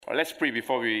Let's pray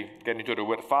before we get into the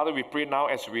word. Father, we pray now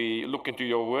as we look into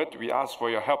your word. We ask for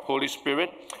your help, Holy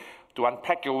Spirit, to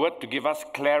unpack your word, to give us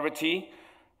clarity.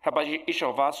 Help each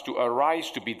of us to arise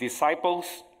to be disciples,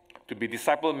 to be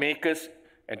disciple makers,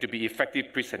 and to be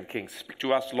effective priests and kings. Speak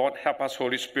to us, Lord. Help us,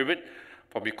 Holy Spirit,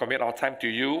 for we commit our time to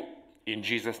you in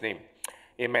Jesus' name.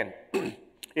 Amen.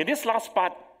 In this last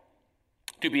part,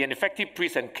 to be an effective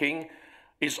priest and king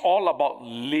is all about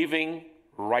living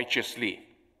righteously.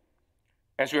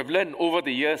 As we have learned over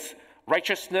the years,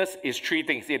 righteousness is three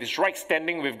things. It is right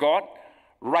standing with God,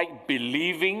 right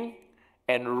believing,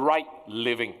 and right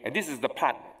living. And this is the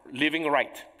part, living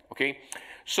right. Okay?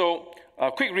 So,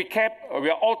 a quick recap. We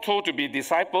are all told to be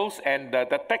disciples, and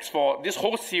the text for this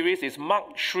whole series is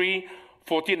Mark 3,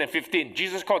 14 and 15.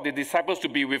 Jesus called the disciples to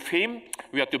be with him.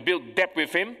 We are to build depth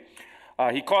with him.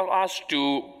 He called us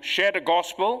to share the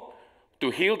gospel,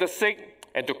 to heal the sick,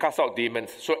 and to cast out demons.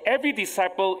 So every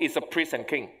disciple is a priest and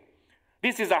king.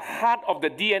 This is the heart of the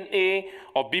DNA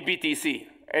of BBTC.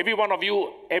 Every one of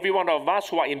you, every one of us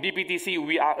who are in BBTC,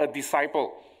 we are a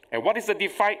disciple. And what is a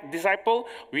disciple?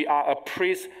 We are a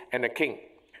priest and a king.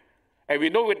 And we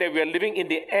know that we are living in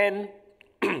the end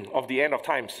of the end of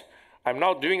times. I'm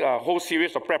now doing a whole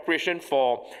series of preparation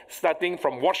for starting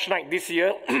from Watch Night this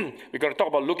year. We're going to talk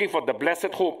about looking for the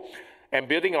blessed hope and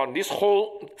building on this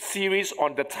whole series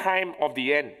on the time of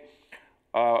the end.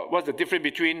 What's the difference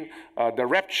between the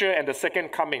rapture and the second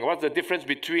coming? What's the difference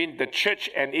between the church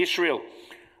and Israel?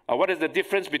 What is the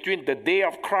difference between the day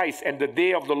of Christ and the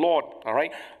day of the Lord? All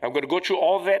right, I'm going to go through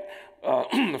all that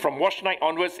from Watch Night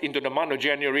onwards into the month of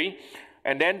January.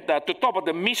 And then to talk about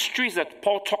the mysteries that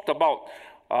Paul talked about.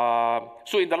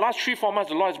 So in the last 3-4 months,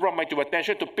 the Lord has brought my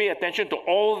attention to pay attention to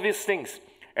all these things.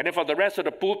 And then for the rest of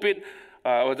the pulpit,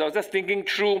 I was just thinking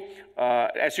through,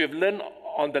 as you have learned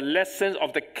on the lessons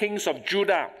of the kings of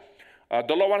Judah,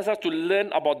 the Lord wants us to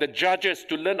learn about the judges,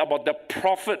 to learn about the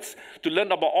prophets, to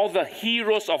learn about all the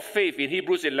heroes of faith in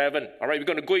Hebrews 11. All right, we're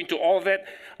going to go into all that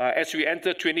as we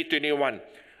enter 2021.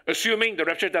 Assuming the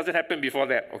rapture doesn't happen before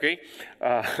that, okay?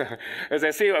 As I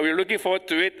say, we're looking forward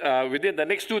to it within the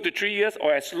next 2 to 3 years,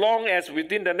 or as long as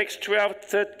within the next 12,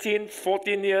 13,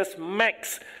 14 years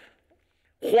max.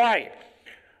 Why?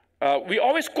 We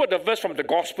always quote the verse from the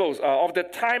Gospels, of the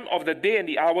time, of the day, and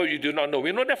the hour you do not know.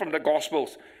 We know that from the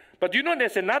Gospels. But do you know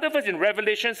there's another verse in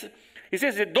Revelations? It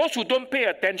says that those who don't pay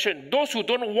attention, those who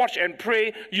don't watch and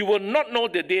pray, you will not know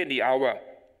the day and the hour.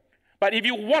 But if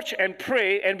you watch and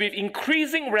pray, and with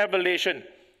increasing revelation,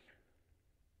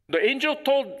 the angel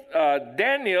told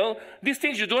Daniel, these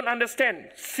things you don't understand.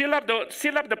 Seal up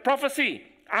the prophecy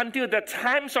until the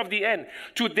times of the end.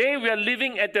 Today we are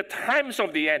living at the times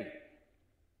of the end.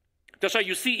 That's why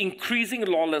you see increasing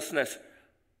lawlessness.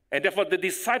 And therefore the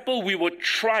disciple, we will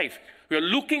thrive. We are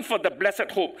looking for the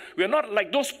blessed hope. We are not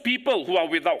like those people who are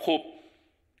without hope.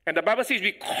 And the Bible says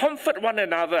we comfort one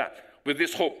another with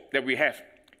this hope that we have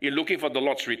in looking for the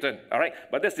Lord's return. All right?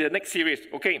 But that's the next series.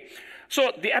 Okay.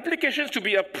 So the applications to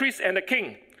be a priest and a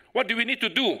king. What do we need to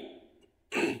do?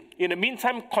 In the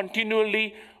meantime,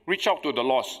 continually reach out to the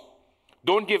lost.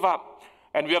 Don't give up.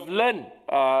 And we have learned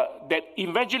that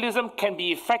evangelism can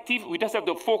be effective. We just have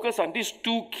to focus on these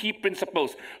two key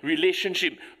principles: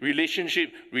 relationship,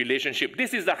 relationship, relationship.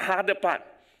 This is the harder part,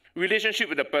 relationship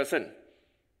with the person.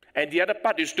 And the other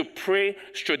part is to pray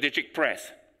strategic prayers.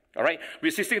 All right?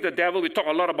 Resisting the devil, we talk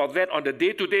a lot about that on the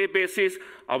day-to-day basis.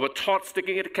 Our thoughts,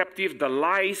 taking it captive, the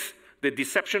lies, the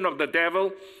deception of the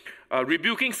devil,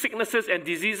 rebuking sicknesses and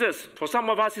diseases. For some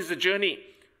of us, it's a journey.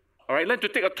 All right, learn to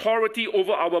take authority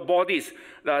over our bodies,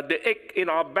 the ache in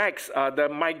our backs, the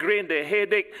migraine, the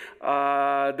headache,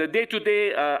 the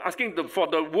day-to-day, asking for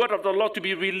the word of the Lord to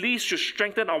be released to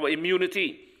strengthen our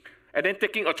immunity, and then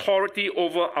taking authority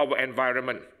over our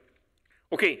environment.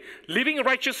 Okay, living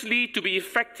righteously to be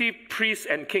effective priests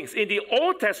and kings. In the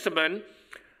Old Testament,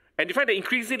 and you find that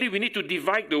increasingly we need to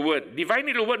divide the word.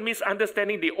 Dividing the word means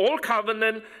understanding the Old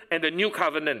Covenant and the New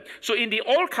Covenant. So in the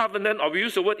Old Covenant, or we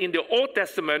use the word in the Old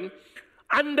Testament,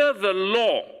 under the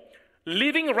law,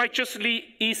 living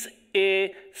righteously is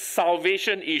a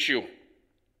salvation issue.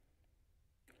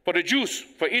 For the Jews,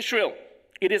 for Israel,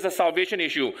 it is a salvation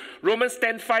issue. Romans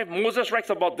 10:5, Moses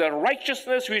writes about the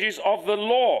righteousness which is of the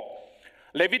law.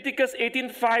 Leviticus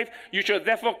 18:5, you shall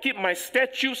therefore keep my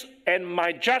statutes and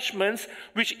my judgments,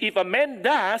 which if a man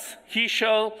does, he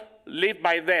shall live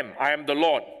by them. I am the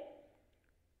Lord.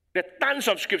 There are tons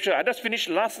of scripture. I just finished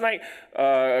last night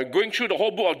going through the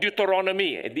whole book of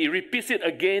Deuteronomy. He repeats it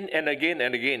again and again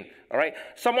and again. All right.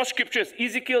 Some more scriptures.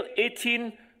 Ezekiel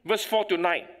 18, verse 4 to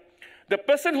 9. The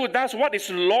person who does what is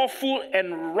lawful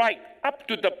and right up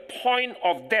to the point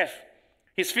of death,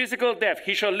 his physical death,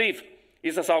 he shall live,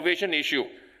 is a salvation issue.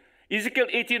 Ezekiel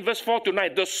 18 verse 4 to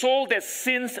 9, the soul that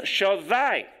sins shall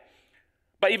die.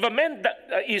 But if a man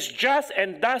is just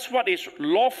and does what is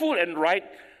lawful and right,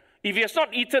 if he has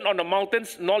not eaten on the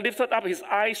mountains, nor lifted up his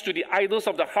eyes to the idols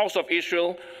of the house of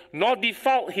Israel, nor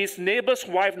defiled his neighbor's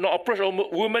wife, nor approached a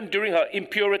woman during her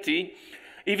impurity,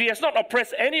 if he has not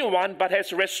oppressed anyone, but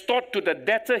has restored to the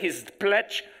debtor his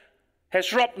pledge,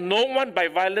 has robbed no one by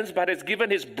violence, but has given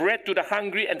his bread to the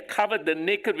hungry and covered the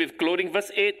naked with clothing.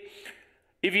 Verse 8,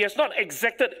 if he has not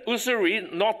exacted usury,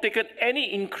 nor taken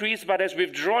any increase, but has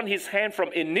withdrawn his hand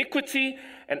from iniquity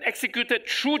and executed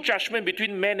true judgment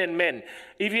between men and men,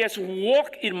 if he has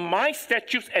walked in my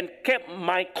statutes and kept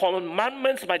my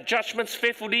commandments, my judgments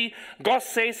faithfully, God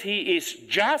says he is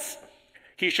just,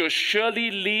 he shall surely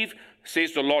live,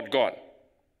 says the Lord God.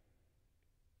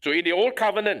 So in the old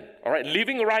covenant, all right,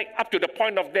 living right up to the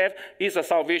point of death is a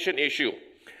salvation issue.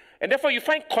 And therefore you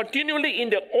find continually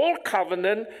in the old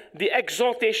covenant the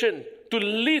exhortation to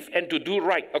live and to do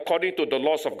right according to the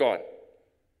laws of God.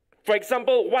 For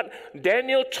example, what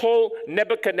Daniel told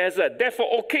Nebuchadnezzar, therefore,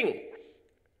 O king,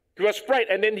 he was pride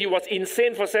and then he was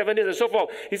insane for 7 days and so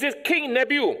forth. He says, King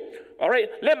Nebu, all right,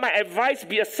 let my advice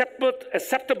be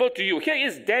acceptable to you. Here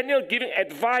is Daniel giving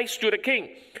advice to the king.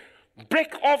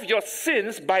 Break off your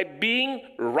sins by being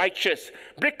righteous.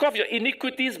 Break off your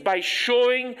iniquities by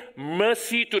showing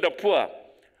mercy to the poor.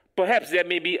 Perhaps there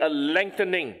may be a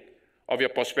lengthening of your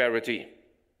prosperity.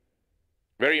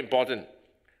 Very important.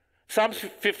 Psalms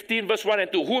 15 verse 1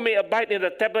 and 2. Who may abide in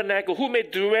the tabernacle? Who may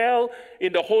dwell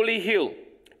in the holy hill?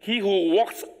 He who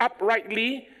walks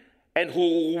uprightly and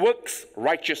who works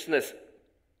righteousness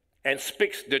and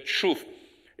speaks the truth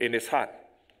in his heart.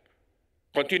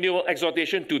 Continual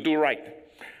exhortation to do right.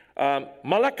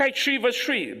 Malachi 3 verse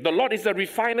 3, the Lord is a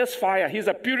refiner's fire. He is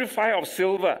a purifier of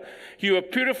silver. He will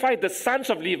purify the sons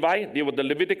of Levi, they were the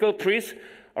Levitical priests,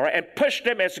 all right, and purge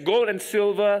them as gold and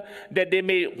silver, that they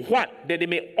may what? That they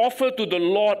may offer to the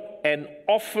Lord an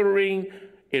offering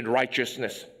in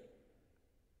righteousness.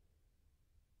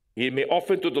 He may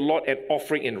offer to the Lord an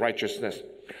offering in righteousness.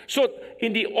 So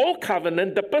in the old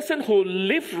covenant, the person who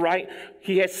lived right,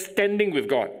 he has standing with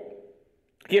God.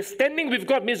 He is standing with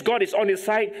God means God is on his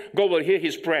side. God will hear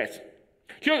his prayers.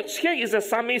 Here is a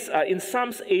psalmist in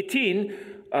Psalms 18,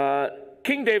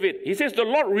 King David. He says, the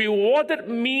Lord rewarded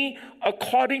me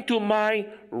according to my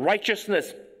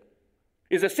righteousness.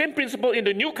 It's the same principle in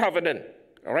the new covenant.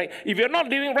 All right. If you're not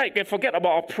living right, you can forget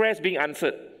about our prayers being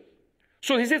answered.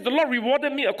 So he says, the Lord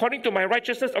rewarded me according to my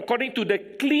righteousness, according to the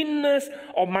cleanness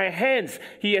of my hands.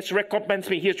 He has recompensed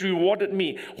me. He has rewarded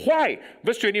me. Why?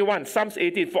 Verse 21, Psalms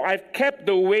 18, for I have kept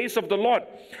the ways of the Lord.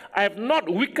 I have not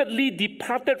wickedly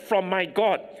departed from my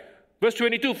God. Verse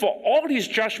 22, for all his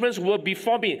judgments were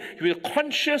before me. He was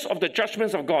conscious of the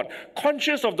judgments of God,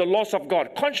 conscious of the laws of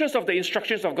God, conscious of the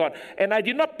instructions of God. And I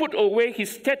did not put away his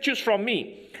statutes from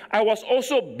me. I was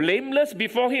also blameless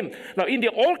before him. Now in the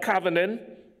old covenant,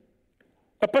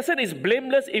 a person is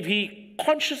blameless if he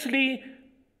consciously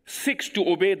seeks to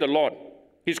obey the Lord.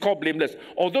 He's called blameless.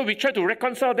 Although we try to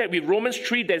reconcile that with Romans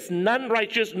 3, there's none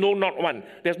righteous, no, not one.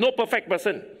 There's no perfect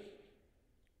person.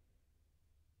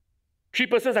 3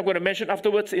 persons I'm going to mention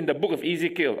afterwards in the book of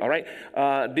Ezekiel, all right?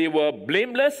 They were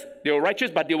blameless, they were righteous,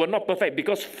 but they were not perfect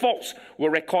because faults were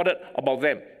recorded about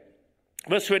them.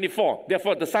 Verse 24,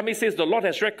 therefore the psalmist says, the Lord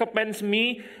has recompensed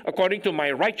me according to my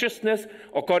righteousness,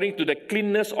 according to the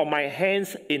cleanness of my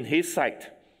hands in his sight.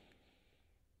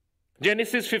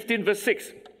 Genesis 15 verse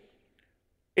 6,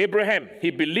 Abraham,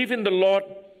 he believed in the Lord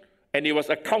and it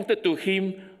was accounted to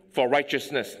him for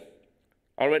righteousness.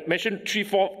 I'll mention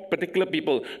 3-4 particular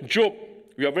people. Job,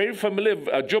 we are very familiar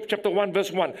with Job chapter 1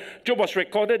 verse 1. Job was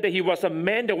recorded that he was a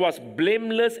man that was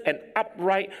blameless and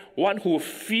upright, one who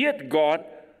feared God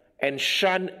and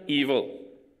shun evil,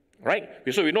 right?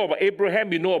 So we know about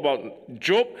Abraham, we know about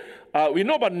Job, we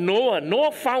know about Noah.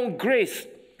 Noah found grace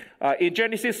in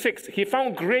Genesis 6. He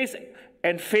found grace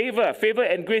and favor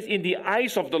and grace in the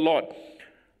eyes of the Lord.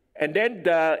 And then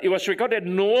it was recorded that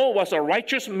Noah was a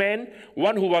righteous man,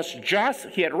 one who was just.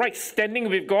 He had right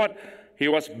standing with God. He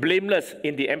was blameless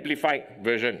in the Amplified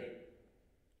version.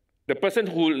 The person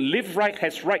who lived right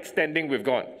has right standing with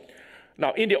God.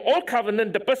 Now, in the Old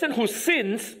Covenant, the person who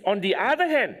sins, on the other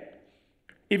hand,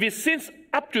 if he sins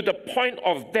up to the point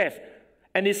of death,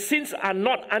 and his sins are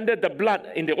not under the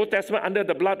blood, in the Old Testament, under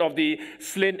the blood of the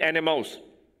slain animals,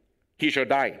 he shall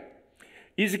die.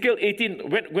 Ezekiel 18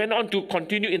 went on to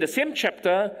continue in the same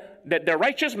chapter that the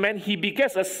righteous man, he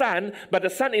begets a son, but the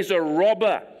son is a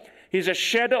robber. He's a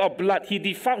shedder of blood. He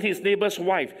defiled his neighbor's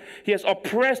wife. He has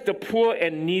oppressed the poor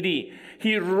and needy.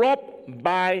 He robbed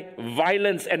by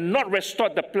violence and not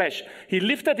restored the pledge. He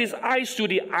lifted his eyes to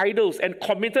the idols and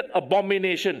committed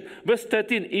abomination. Verse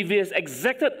 13, if he has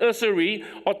exacted usury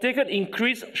or taken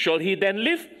increase, shall he then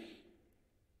live?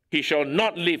 He shall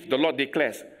not live, the Lord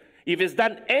declares. If he has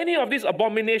done any of these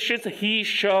abominations, he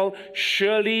shall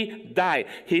surely die.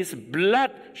 His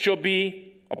blood shall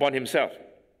be upon himself.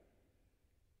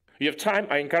 You have time,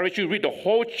 I encourage you to read the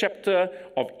whole chapter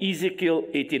of Ezekiel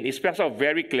 18. It spells out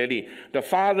very clearly. The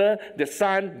Father, the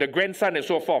Son, the grandson, and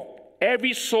so forth.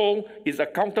 Every soul is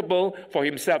accountable for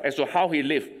himself as to how he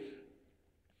lived.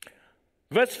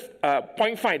 Verse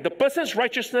point 5, the person's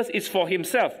righteousness is for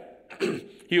himself.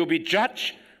 He will be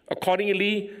judged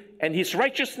accordingly, and his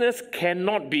righteousness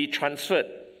cannot be transferred.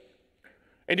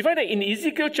 And you find that in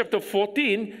Ezekiel chapter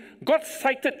 14, God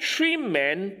cited 3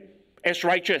 men as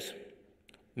righteous.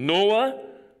 Noah,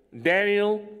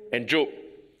 Daniel, and Job.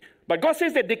 But God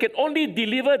says that they can only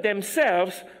deliver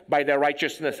themselves by their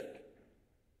righteousness.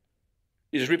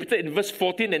 It's repeated in verse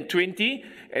 14 and 20,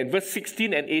 and verse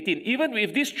 16 and 18. Even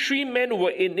if these 3 men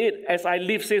were in it, as I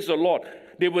live, says the Lord,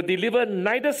 they will deliver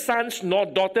neither sons nor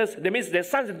daughters. That means their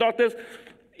sons and daughters,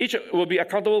 each will be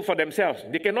accountable for themselves.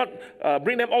 They cannot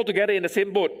bring them all together in the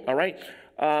same boat, all right?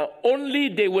 Only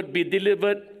they would be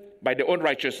delivered by their own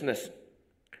righteousness.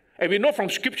 And we know from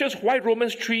scriptures why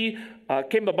Romans 3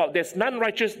 came about. There's none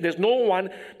righteous, there's no one,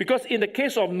 because in the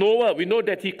case of Noah, we know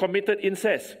that he committed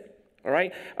incest. All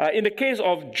right. In the case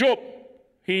of Job,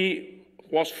 he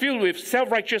was filled with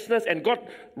self-righteousness and God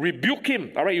rebuked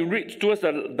him. All right. You read towards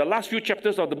the last few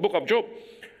chapters of the book of Job.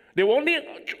 There were only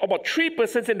about 3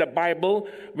 persons in the Bible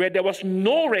where there was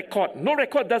no record. No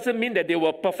record doesn't mean that they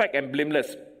were perfect and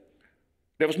blameless.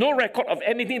 There was no record of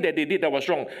anything that they did that was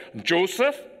wrong.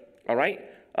 Joseph, all right.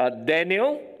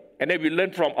 Daniel, and then we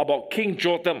learn from about King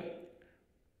Jotham.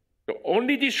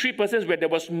 Only these 3 persons where there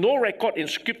was no record in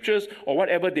scriptures or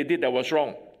whatever they did that was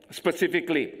wrong,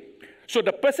 specifically. So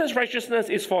the person's righteousness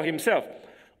is for himself.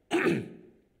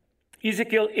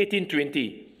 Ezekiel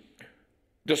 18:20.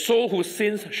 The soul who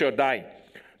sins shall die.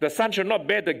 The son shall not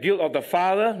bear the guilt of the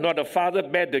father, nor the father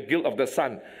bear the guilt of the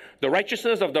son. The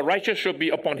righteousness of the righteous shall be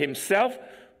upon himself,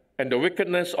 and the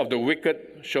wickedness of the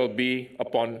wicked shall be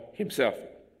upon himself.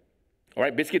 All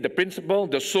right, basically the principle,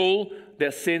 the soul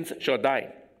that sins shall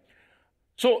die.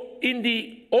 So in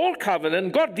the Old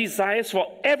Covenant, God desires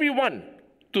for everyone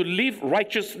to live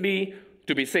righteously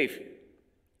to be saved.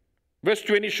 Verse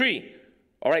 23,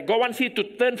 all right, God wants you to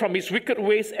turn from his wicked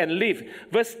ways and live.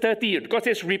 Verse 30, God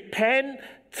says, repent,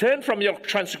 turn from your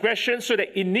transgression so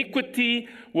that iniquity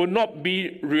will not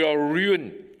be your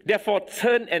ruin. Therefore,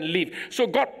 turn and live. So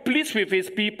God pleads with his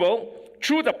people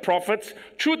through the prophets,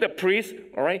 through the priests,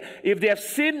 all right? If they have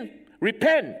sinned,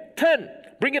 repent, turn,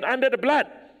 bring it under the blood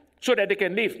so that they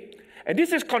can live. And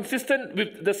this is consistent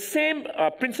with the same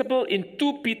principle in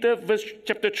 2 Peter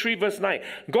chapter 3, verse 9.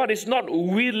 God is not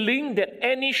willing that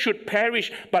any should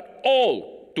perish, but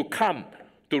all to come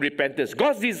to repentance.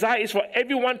 God's desire is for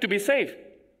everyone to be saved.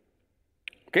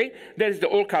 Okay? That is the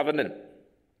Old Covenant.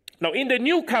 Now, in the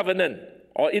New Covenant,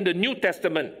 or in the New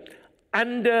Testament,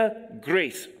 under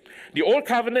grace. The Old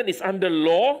Covenant is under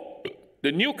law.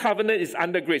 The New Covenant is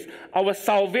under grace. Our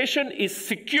salvation is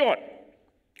secured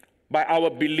by our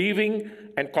believing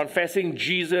and confessing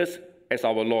Jesus as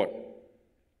our Lord.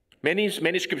 Many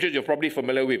scriptures you're probably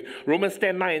familiar with. Romans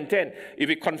 10, 9 and 10. If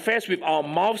we confess with our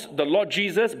mouths the Lord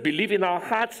Jesus, believe in our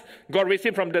hearts, God raised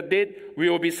him from the dead, we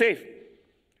will be saved.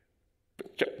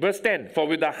 Verse 10, for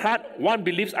with the heart one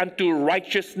believes unto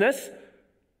righteousness,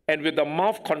 and with the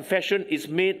mouth confession is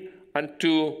made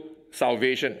unto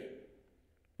salvation.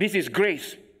 This is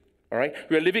grace. All right?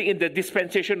 We are living in the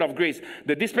dispensation of grace.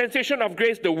 The dispensation of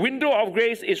grace, the window of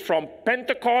grace is from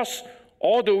Pentecost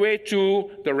all the way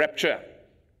to the rapture.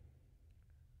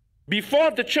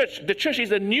 Before the church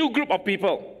is a new group of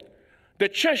people. The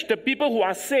church, the people who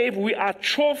are saved, we are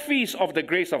trophies of the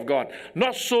grace of God.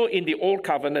 Not so in the Old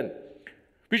Covenant.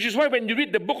 Which is why when you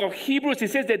read the book of Hebrews,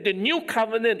 it says that the new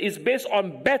covenant is based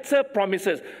on better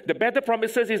promises. The better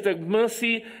promises is the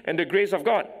mercy and the grace of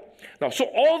God. Now,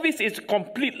 so all this is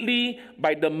completely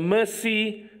by the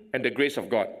mercy and the grace of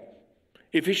God.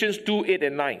 Ephesians 2, 8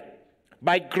 and 9.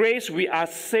 By grace we are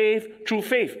saved through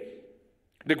faith.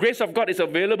 The grace of God is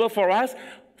available for us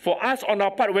on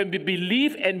our part when we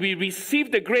believe and we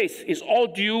receive the grace. It's all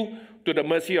due to the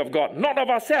mercy of God. Not of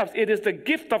ourselves, it is the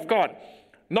gift of God.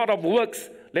 Not of works,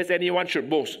 lest anyone should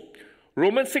boast.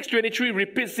 Romans 6:23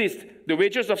 repeats this. The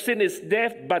wages of sin is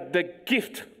death, but the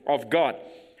gift of God.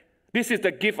 This is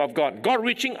the gift of God. God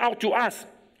reaching out to us.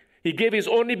 He gave his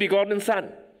only begotten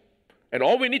Son. And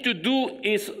all we need to do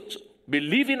is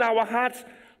believe in our hearts,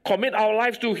 commit our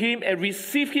lives to Him and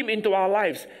receive Him into our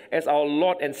lives as our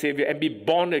Lord and Savior and be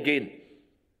born again.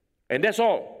 And that's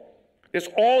all. That's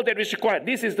all that is required.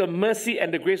 This is the mercy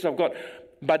and the grace of God.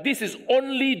 But this is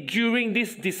only during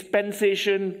this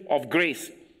dispensation of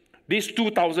grace, these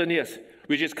 2,000 years,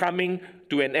 which is coming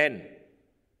to an end.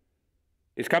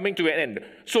 It's coming to an end.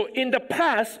 So in the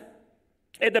past,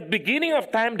 at the beginning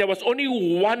of time, there was only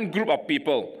one group of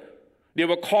people. They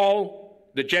were called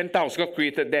the Gentiles. God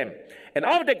created them. And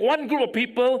out of that one group of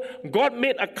people, God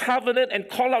made a covenant and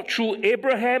called out through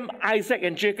Abraham, Isaac,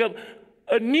 and Jacob,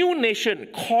 a new nation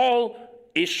called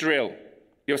Israel.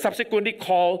 They were subsequently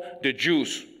called the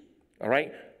Jews. All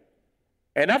right?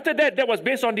 And after that, that was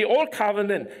based on the old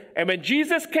covenant. And when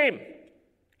Jesus came,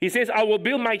 He says, I will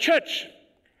build my church.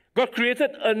 God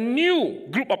created a new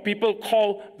group of people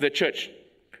called the church.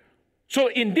 So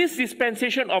in this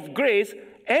dispensation of grace,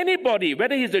 anybody,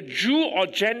 whether he's a Jew or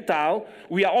Gentile,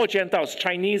 we are all Gentiles,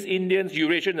 Chinese, Indians,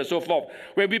 Eurasians, and so forth.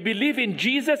 When we believe in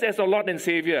Jesus as our Lord and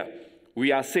Savior,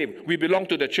 we are saved. We belong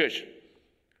to the church.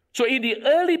 So in the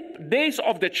early days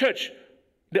of the church,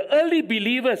 the early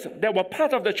believers that were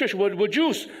part of the church were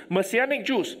Jews, Messianic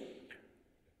Jews.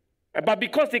 But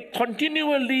because they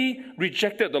continually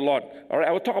rejected the Lord, all right,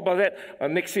 I will talk about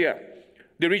that next year.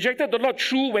 They rejected the Lord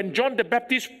through when John the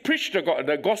Baptist preached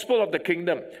the gospel of the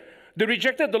kingdom. They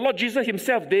rejected the Lord Jesus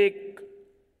Himself. They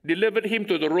delivered Him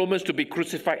to the Romans to be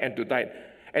crucified and to die.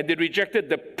 And they rejected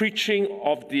the preaching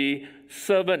of the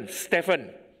servant,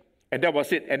 Stephen. And that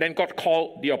was it. And then God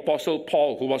called the Apostle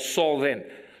Paul, who was Saul then.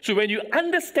 So when you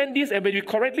understand this and when you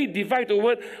correctly divide the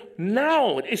word,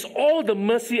 now it's all the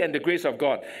mercy and the grace of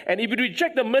God. And if you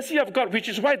reject the mercy of God, which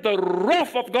is why the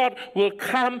wrath of God will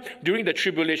come during the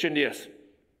tribulation years,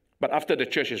 but after the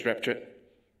church is raptured.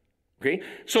 Okay?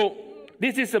 So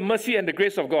this is the mercy and the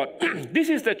grace of God. This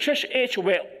is the church age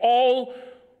where all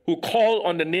who call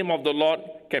on the name of the Lord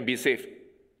can be saved.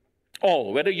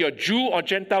 All, whether you're Jew or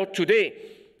Gentile today,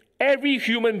 every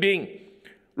human being.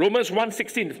 Romans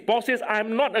 1:16, Paul says, I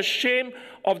am not ashamed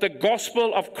of the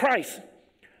gospel of Christ.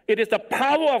 It is the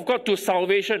power of God to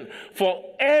salvation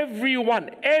for everyone,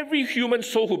 every human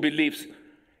soul who believes.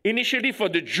 Initially for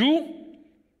the Jew,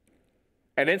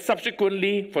 and then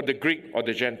subsequently for the Greek or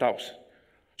the Gentiles.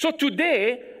 So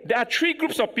today, there are three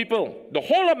groups of people. The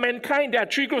whole of mankind, there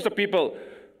are three groups of people.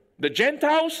 The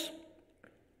Gentiles,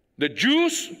 the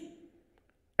Jews,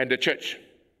 and the church.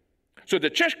 So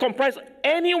the church comprises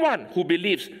anyone who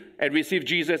believes and receives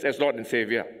Jesus as Lord and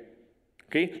Savior.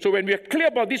 Okay? So when we are clear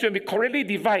about this, when we correctly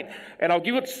divide, and I'll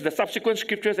give you the subsequent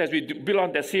scriptures as we build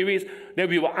on that series, then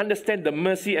we will understand the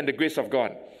mercy and the grace of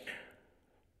God.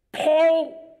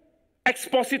 Paul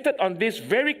exposited on this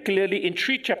very clearly in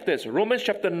 3 chapters, Romans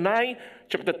chapter 9,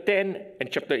 chapter 10,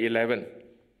 and chapter 11.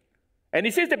 And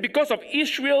he says that because of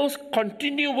Israel's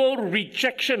continual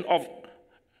rejection of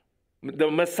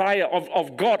the Messiah,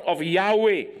 of God, of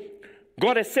Yahweh,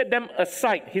 God has set them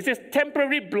aside. He says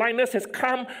temporary blindness has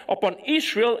come upon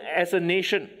Israel as a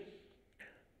nation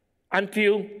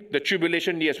until the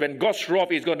tribulation years, when God's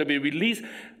wrath is going to be released.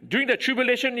 During the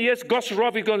tribulation years, God's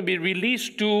wrath is going to be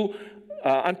released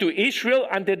unto Israel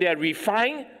until they are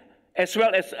refined, as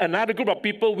well as another group of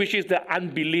people, which is the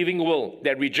unbelieving world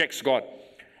that rejects God.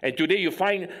 And today you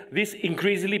find this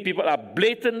increasingly people are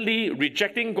blatantly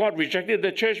rejecting God, rejecting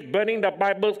the church, burning the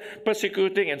Bibles,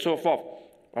 persecuting, and so forth.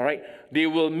 All right? They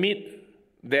will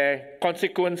meet their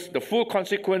consequence, the full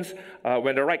consequence,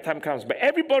 when the right time comes. But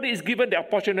everybody is given the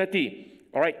opportunity,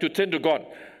 all right, to turn to God.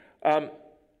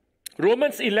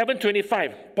 Romans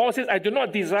 11:25, Paul says, I do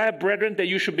not desire, brethren, that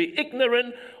you should be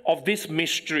ignorant of this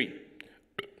mystery.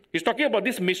 He's talking about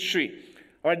this mystery.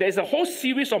 All right, there's a whole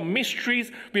series of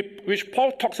mysteries which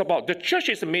Paul talks about. The church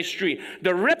is a mystery.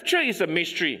 The rapture is a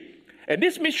mystery. And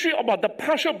this mystery about the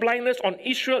partial blindness on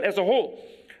Israel as a whole.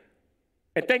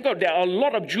 And thank God there are a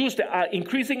lot of Jews that are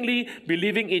increasingly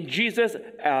believing in Jesus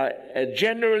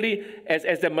generally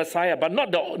as the Messiah, but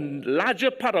not the larger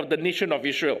part of the nation of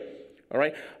Israel. All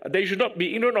right, they should not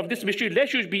be ignorant of this mystery.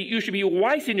 You should be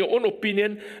wise in your own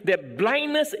opinion that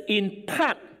blindness in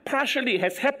partially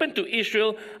has happened to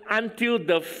Israel until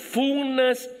the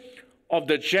fullness of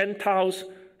the Gentiles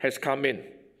has come in.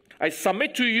 I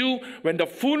submit to you, when the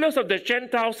fullness of the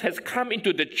Gentiles has come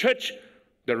into the church,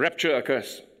 the rapture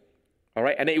occurs. All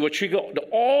right, and it will trigger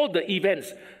all the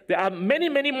events. There are many,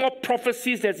 many more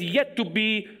prophecies that's yet to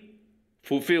be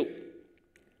fulfilled.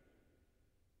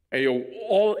 And you're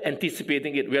all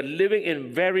anticipating it. We are living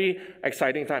in very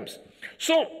exciting times.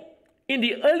 So, in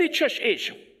the early church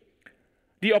age,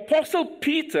 the Apostle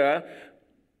Peter,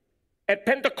 at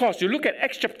Pentecost, you look at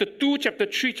Acts chapter 2, chapter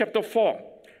 3, chapter 4,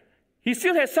 He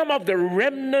still has some of the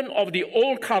remnant of the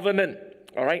old covenant,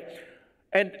 all right?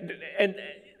 And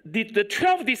the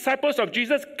 12 disciples of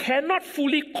Jesus cannot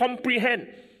fully comprehend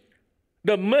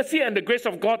the mercy and the grace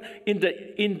of God in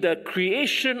the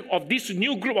creation of this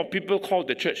new group of people called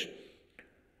the church,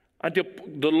 until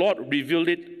the Lord revealed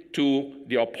it to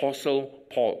the Apostle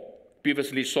Paul,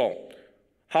 previously Saul.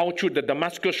 How through the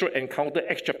Damascus Road encounter,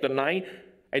 Acts chapter 9,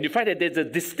 and you find that there's a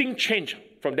distinct change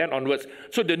from then onwards.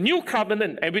 So the new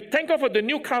covenant, and we thank God for the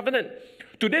new covenant.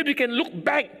 Today we can look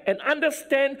back and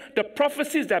understand the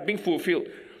prophecies that are being fulfilled.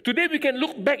 Today we can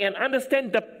look back and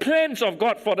understand the plans of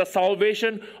God for the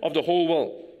salvation of the whole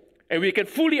world. And we can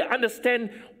fully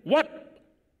understand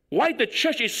why the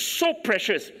church is so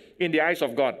precious in the eyes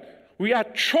of God. We are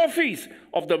trophies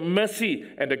of the mercy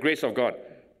and the grace of God.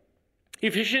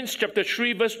 Ephesians chapter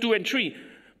 3, verse 2 and 3.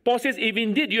 Paul says, if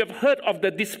indeed you have heard of the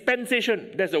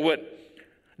dispensation, that's the word,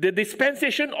 the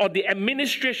dispensation or the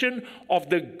administration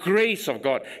of the grace of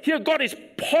God. Here God is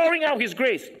pouring out his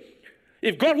grace.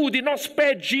 If God who did not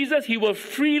spare Jesus, he will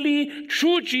freely,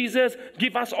 through Jesus,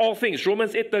 give us all things.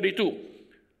 Romans 8:32.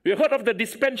 We have heard of the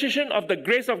dispensation of the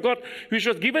grace of God, which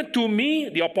was given to me,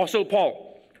 the Apostle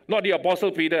Paul, not the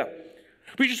Apostle Peter.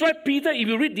 Which is why Peter, if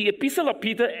you read the epistle of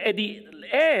Peter, at the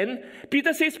end,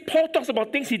 Peter says, Paul talks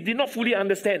about things he did not fully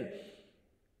understand.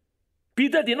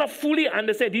 Peter did not fully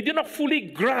understand. He did not fully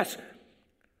grasp.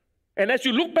 And as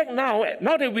you look back now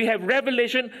that we have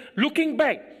revelation, looking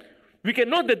back, we can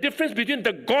know the difference between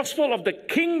the gospel of the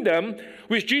kingdom,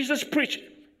 which Jesus preached,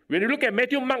 when you look at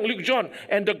Matthew, Mark, Luke, John,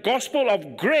 and the gospel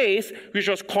of grace, which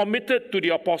was committed to the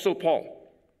Apostle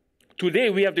Paul. Today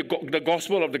we have the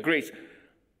gospel of the grace.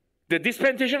 The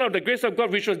dispensation of the grace of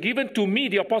God, which was given to me,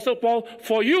 the Apostle Paul,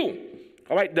 for you,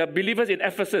 all right, the believers in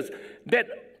Ephesus,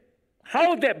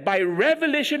 how that by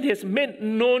revelation he has made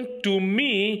known to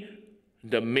me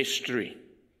the mystery.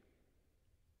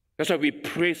 That's why we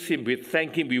praise him, we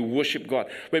thank him, we worship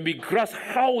God. When we grasp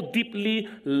how deeply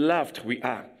loved we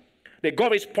are, that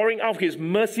God is pouring out his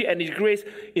mercy and his grace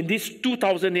in these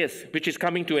 2,000 years, which is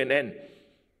coming to an end.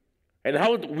 And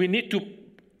how we need to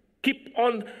keep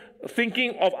on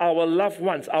thinking of our loved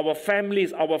ones, our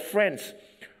families, our friends,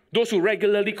 those who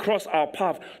regularly cross our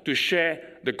path to share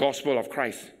the gospel of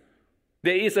Christ.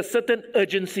 There is a certain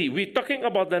urgency. We're talking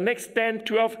about the next 10,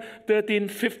 12, 13,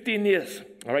 15 years.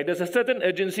 All right, there's a certain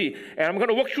urgency. And I'm going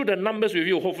to walk through the numbers with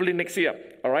you, hopefully next year.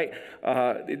 All right,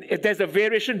 there's a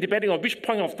variation depending on which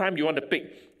point of time you want to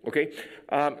pick. Okay,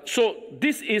 so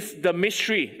this is the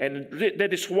mystery, and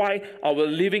that is why our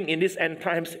living in these end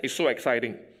times is so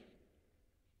exciting.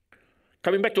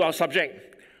 Coming back to our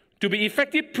subject, to be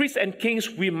effective priests and kings,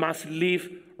 we must live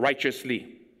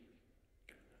righteously.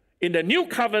 In the New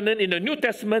Covenant, in the New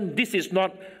Testament, this is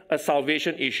not a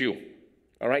salvation issue.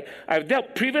 All right? I've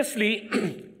dealt previously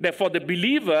that for the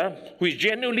believer who is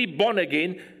genuinely born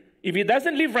again, if he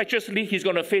doesn't live righteously, he's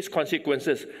going to face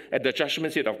consequences at the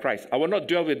judgment seat of Christ. I will not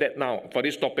dwell with that now for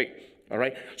this topic. All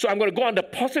right? So I'm going to go on the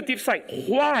positive side,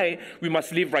 why we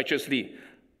must live righteously.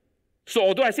 So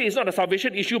although I say it's not a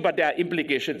salvation issue, but there are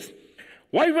implications.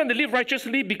 Why we want to live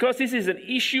righteously? Because this is an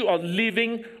issue of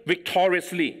living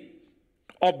victoriously,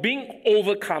 of being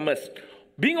overcomers.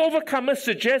 Being overcomers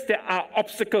suggests there are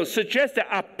obstacles, suggests there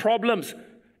are problems.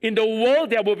 In the world,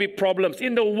 there will be problems.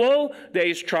 In the world, there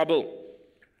is trouble.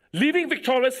 Living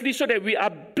victoriously so that we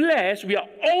are blessed, we are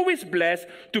always blessed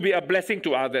to be a blessing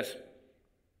to others.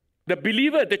 The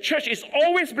believer, the church is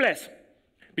always blessed.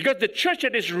 Because the church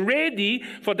that is ready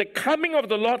for the coming of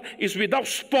the Lord is without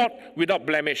spot, without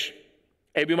blemish.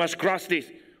 And we must grasp this.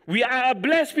 We are a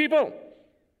blessed people.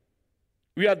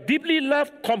 We are deeply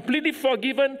loved, completely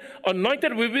forgiven,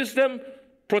 anointed with wisdom,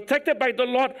 protected by the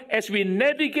Lord as we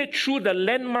navigate through the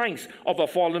landmines of a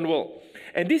fallen world.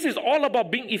 And this is all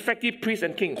about being effective priests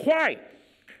and king. Why?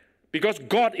 Because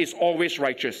God is always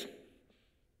righteous.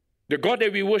 The God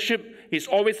that we worship is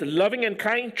always loving and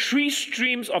kind, three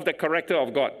streams of the character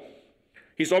of God.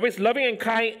 He's always loving and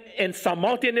kind and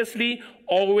simultaneously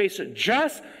always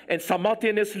just and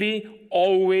simultaneously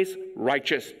always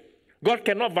righteous. God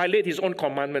cannot violate his own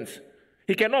commandments.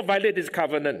 He cannot violate his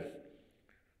covenant.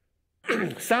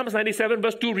 Psalms 97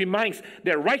 verse 2 reminds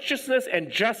that righteousness and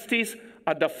justice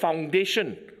are the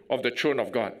foundation of the throne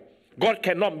of God. God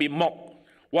cannot be mocked.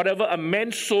 Whatever a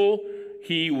man sows,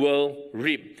 he will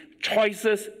reap.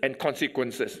 Choices and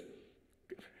consequences.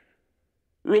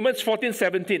 Romans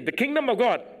 14:17. The kingdom of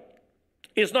God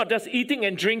is not just eating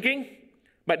and drinking,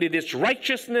 but it is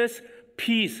righteousness,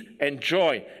 peace, and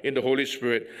joy in the Holy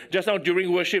Spirit. Just now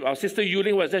during worship, our sister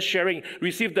Yuling was just sharing,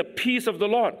 receive the peace of the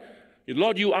Lord.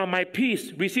 Lord, you are my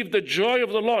peace. Receive the joy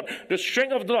of the Lord, the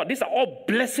strength of the Lord. These are all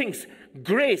blessings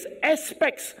grace,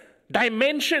 aspects,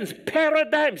 dimensions,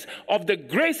 paradigms of the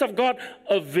grace of God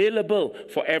available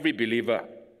for every believer.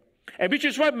 And which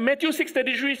is why Matthew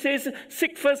 6:33 says,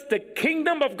 seek first the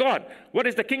kingdom of God. What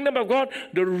is the kingdom of God?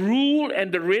 The rule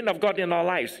and the reign of God in our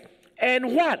lives.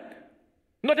 And what?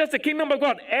 Not just the kingdom of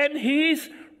God, and His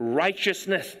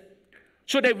righteousness.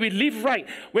 So that we live right.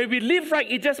 When we live right,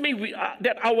 it just means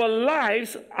that our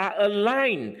lives are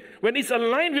aligned. When it's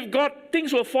aligned with God,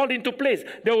 things will fall into place.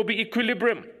 There will be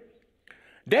equilibrium.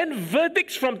 Then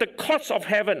verdicts from the courts of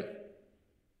heaven.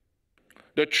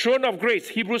 The throne of grace,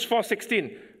 Hebrews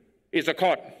 4:16, is a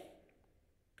court.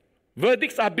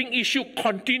 Verdicts are being issued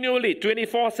continually,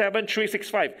 24/7,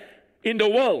 365, in the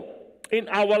world, in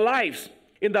our lives,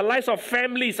 in the lives of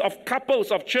families, of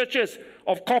couples, of churches,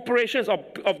 of corporations,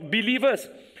 of believers.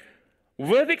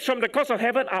 Verdicts from the courts of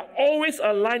heaven are always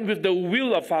aligned with the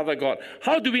will of Father God.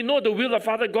 How do we know the will of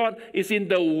Father God is in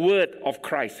the word of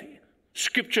Christ,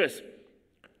 scriptures.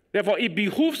 Therefore, it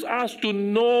behooves us to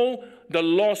know the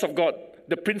laws of God,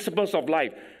 the principles of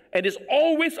life. And it's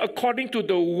always according to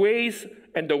the ways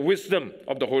and the wisdom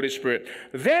of the Holy Spirit.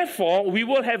 Therefore, we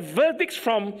will have verdicts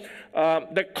from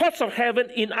the courts of heaven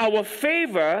in our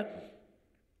favor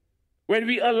when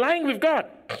we align with God,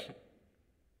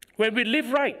 when we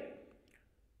live right.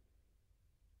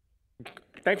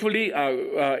 Thankfully,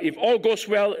 if all goes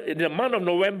well, in the month of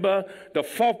November, the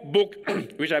 4th book,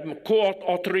 which I'm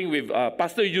co-authoring with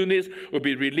Pastor Eunice, will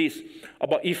be released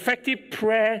about effective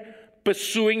prayer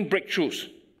pursuing breakthroughs.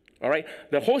 All right?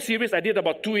 The whole series I did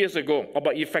about 2 years ago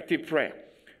about effective prayer.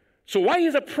 So why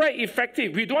is a prayer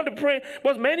effective? We don't want to pray,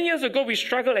 because many years ago we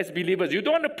struggled as believers. You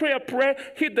don't want to pray a prayer,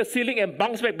 hit the ceiling and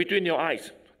bounce back between your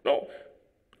eyes. No.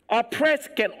 Our prayers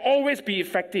can always be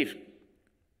effective.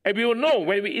 And we will know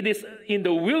when it is in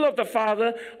the will of the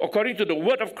Father, according to the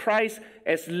word of Christ,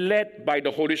 as led by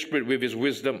the Holy Spirit with His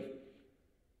wisdom.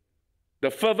 The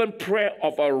fervent prayer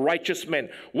of a righteous man.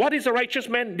 What is a righteous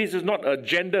man? This is not a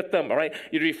gender term, all right?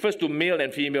 It refers to male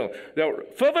and female. The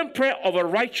fervent prayer of a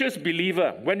righteous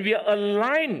believer, when we are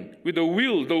aligned with the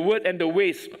will, the word, and the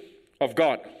ways of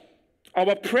God,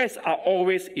 our prayers are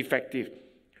always effective.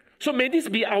 So may this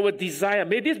be our desire,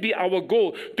 may this be our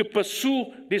goal to pursue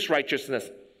this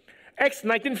righteousness. Acts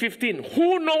 19:15,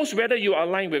 who knows whether you are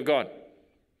aligned with God?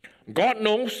 God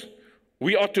knows,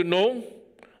 we ought to know,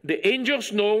 the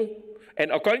angels know,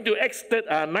 and according to Acts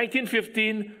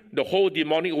 19:15, the whole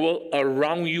demonic world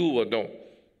around you will know.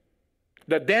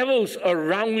 The devils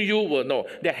around you will know.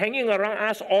 They're hanging around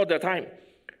us all the time,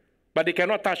 but they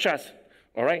cannot touch us.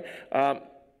 All right?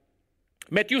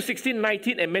 Matthew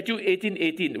 16:19 and Matthew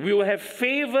 18:18. We will have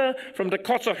favor from the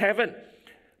courts of heaven.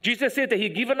 Jesus said that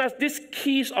He's given us these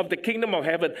keys of the kingdom of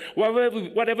heaven.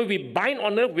 Whatever we bind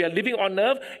on earth, we are living on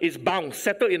earth, is bound,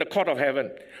 settled in the court of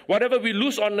heaven. Whatever we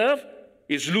loose on earth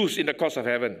is loose in the courts of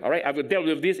heaven. All right, I've dealt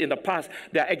with this in the past.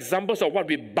 There are examples of what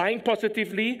we bind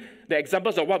positively. There are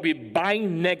examples of what we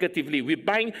bind negatively. We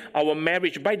bind our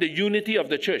marriage, bind the unity of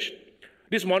the church.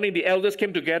 This morning, the elders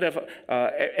came together.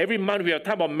 Every month, we have a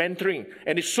time of mentoring,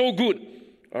 and it's so good.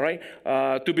 All right,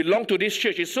 to belong to this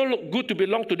church. It's so good to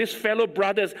belong to these fellow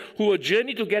brothers who will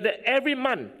journey together every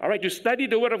month. All right, to study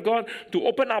the Word of God, to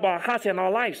open up our hearts and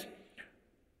our lives.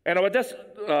 And I was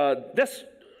just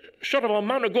short of a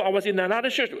month ago, I was in another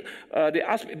church.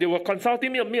 They were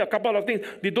consulting me a couple of things.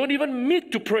 They don't even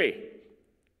meet to pray.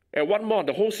 And one more,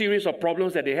 the whole series of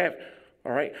problems that they have.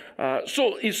 All right.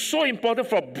 So it's so important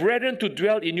for brethren to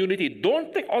dwell in unity.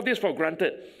 Don't take all this for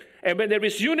granted. And when there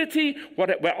is unity,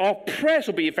 where our prayers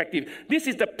will be effective. This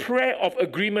is the prayer of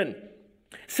agreement.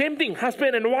 Same thing,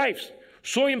 husband and wives.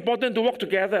 So important to work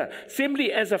together.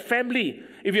 Similarly, as a family,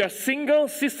 if you are single,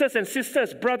 sisters and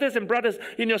sisters, brothers and brothers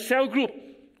in your cell group,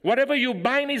 whatever you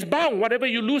bind is bound. Whatever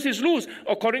you loose is loose,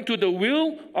 according to the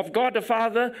will of God the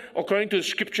Father, according to the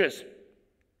scriptures.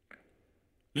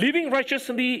 Living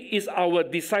righteously is our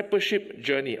discipleship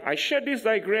journey. I shared this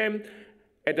diagram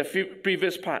at the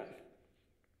previous part.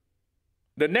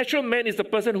 The natural man is the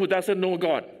person who doesn't know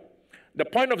God. The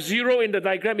point of 0 in the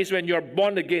diagram is when you're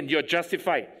born again, you're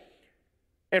justified.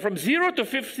 And from 0 to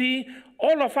 50,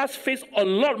 all of us face a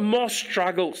lot more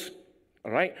struggles.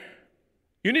 All right?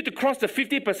 You need to cross the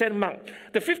 50% mark.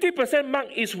 The 50% mark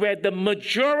is where the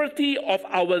majority of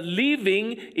our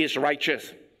living is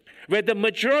righteous. Where the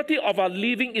majority of our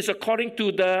living is according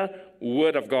to the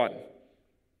Word of God.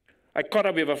 I caught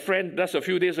up with a friend just a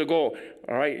few days ago.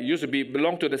 All right, he used to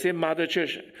belong to the same mother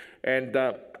church,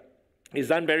 and he's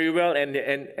done very well.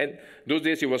 And those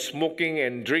days he was smoking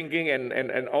and drinking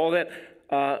and all that.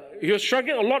 he was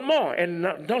struggling a lot more. And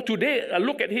now today,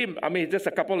 look at him. I mean, just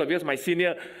a couple of years, my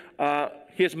senior,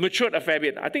 he has matured a fair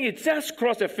bit. I think he just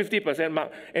crossed the 50%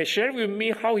 mark and shared with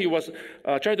me how he was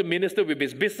trying to minister with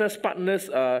his business partners,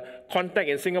 contact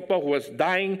in Singapore who was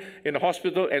dying in the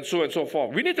hospital and so on and so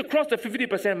forth. We need to cross the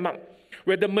 50% mark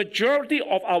where the majority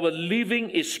of our living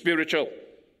is spiritual.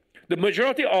 The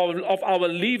majority of our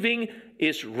living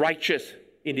is righteous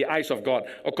in the eyes of God,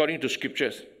 according to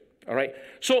scriptures. All right?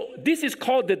 So this is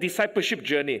called the discipleship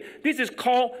journey. This is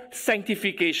called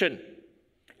sanctification.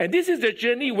 And this is the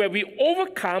journey where we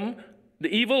overcome the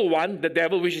evil one, the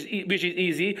devil, which is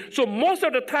easy. So most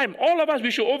of the time, all of us,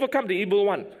 we should overcome the evil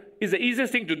one. It's the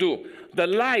easiest thing to do. The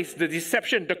lies, the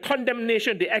deception, the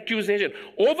condemnation, the accusation.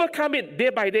 Overcome it day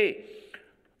by day.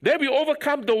 Then we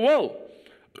overcome the world,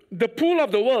 the pull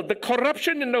of the world, the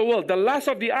corruption in the world, the lust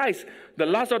of the eyes, the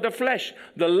lust of the flesh,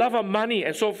 the love of money,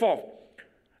 and so forth.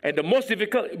 And the most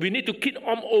difficult, we need to keep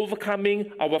on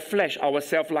overcoming our flesh, our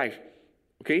self-life.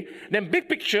 Okay? Then big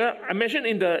picture, I mentioned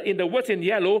in the words in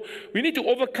yellow, we need to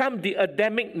overcome the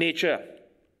Adamic nature.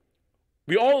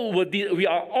 We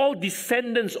are all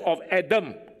descendants of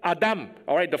Adam,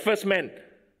 all right, the first man.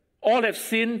 All have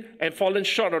sinned and fallen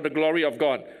short of the glory of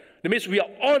God. That means we are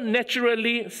all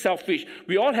naturally selfish.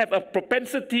 We all have a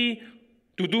propensity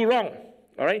to do wrong.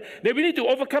 All right? Then we need to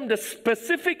overcome the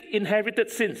specific inherited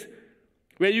sins,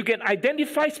 where you can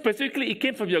identify specifically it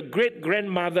came from your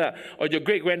great-grandmother or your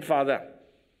great-grandfather.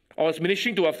 I was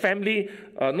ministering to a family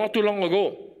not too long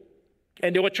ago,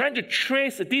 and they were trying to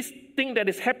trace this thing that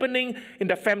is happening in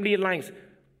the family lines.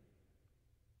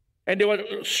 And they were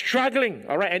struggling,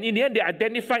 all right? And in the end, they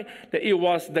identified that it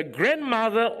was the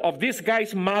grandmother of this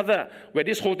guy's mother where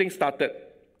this whole thing started.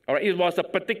 All right? It was a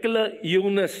particular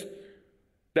illness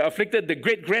that afflicted the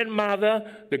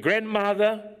great-grandmother, the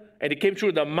grandmother, and it came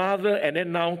through the mother and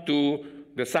then now to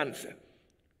the sons.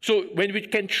 So when we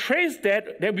can trace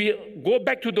that, then we go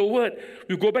back to the Word.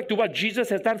 We go back to what Jesus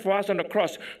has done for us on the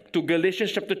cross, to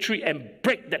Galatians chapter 3, and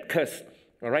break that curse.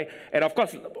 All right? And of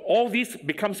course, all this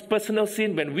becomes personal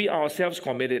sin when we ourselves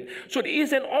commit it. So it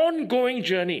is an ongoing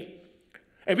journey.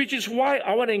 And which is why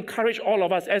I want to encourage all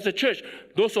of us as a church,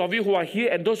 those of you who are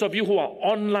here and those of you who are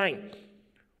online.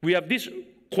 We have this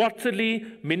quarterly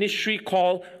ministry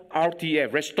called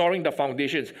RTF, Restoring the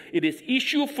Foundations. It is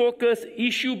issue-focused,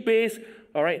 issue-based.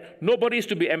 All right, nobody is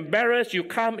to be embarrassed. You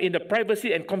come in the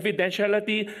privacy and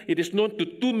confidentiality. It is known to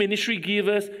 2 ministry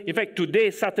givers. In fact,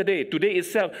 today, Saturday, today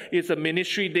itself is a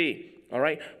ministry day. All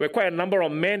right, where quite a number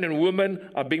of men and women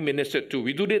are being ministered to.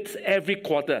 We do this every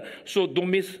quarter, so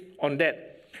don't miss on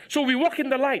that. So we walk in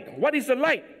the light. What is the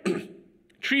light?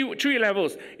 Three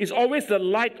levels. It's always the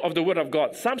light of the Word of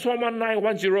God. Psalms 119,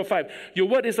 105. Your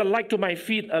Word is a light to my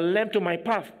feet, a lamp to my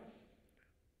path.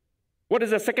 What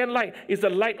is the second light? It's the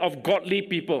light of godly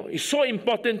people. It's so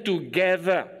important to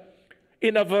gather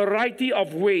in a variety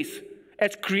of ways,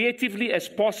 as creatively as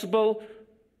possible,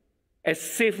 as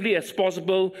safely as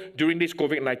possible during this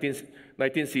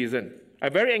COVID-19 season.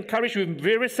 I'm very encouraged with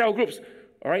various cell groups.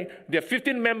 All right, there are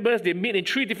 15 members. They meet in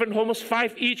 3 different homes,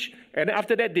 5 each, and then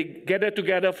after that they gather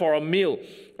together for a meal.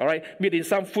 All right, meet in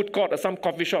some food court or some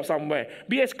coffee shop somewhere.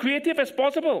 Be as creative as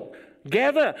possible.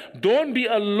 Gather. Don't be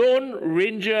a lone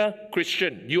ranger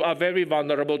Christian. You are very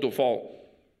vulnerable to fall.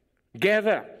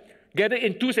 Gather. Gather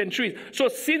in 2s and 3s. So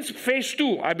since phase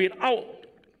 2, I've been out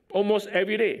almost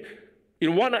every day.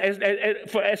 In one,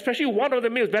 for especially one of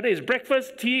the meals, whether it's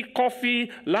breakfast, tea,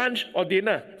 coffee, lunch, or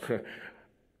dinner.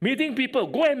 Meeting people.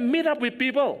 Go and meet up with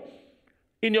people.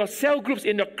 In your cell groups,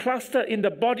 in your cluster, in the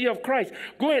body of Christ.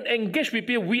 Go and engage with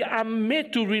people. We are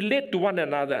made to relate to one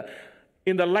another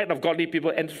in the light of godly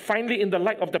people, and finally in the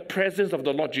light of the presence of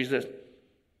the Lord Jesus.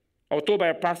 I was told by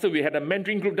a pastor, we had a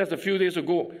mentoring group just a few days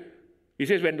ago. He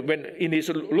says when in his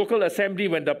local assembly,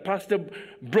 when the pastor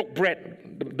broke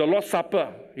bread, the Lord's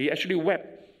Supper, he actually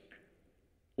wept.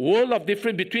 World of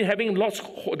difference between having lost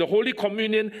the Holy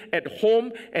Communion at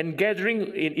home and gathering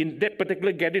in that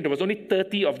particular gathering. There was only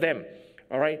 30 of them,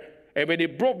 all right? And when they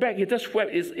broke back, he just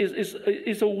wept.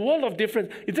 It's a world of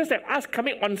difference. It's just like us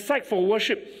coming on site for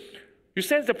worship. You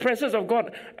sense the presence of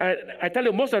God. I tell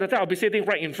you, most of the time I'll be sitting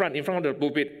right in front of the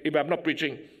pulpit if I'm not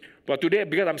preaching. But today,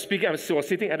 because I'm speaking, I was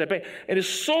sitting at the back. And it's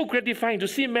so gratifying to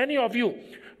see many of you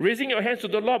raising your hands to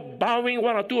the Lord, bowing.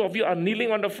 1 or 2 of you are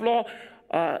kneeling on the floor.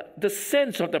 The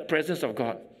sense of the presence of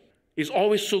God is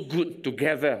always so good to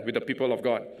gather with the people of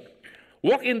God.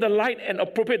 Walk in the light and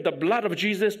appropriate the blood of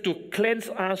Jesus to cleanse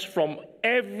us from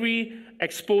every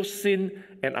exposed sin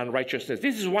and unrighteousness.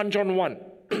 This is 1 John 1.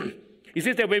 He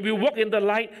says that when we walk in the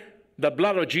light, the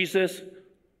blood of Jesus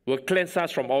will cleanse us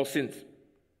from all sins.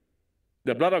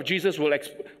 The blood of Jesus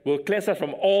will cleanse us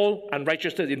from all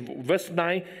unrighteousness in verse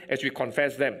 9 as we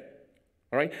confess them.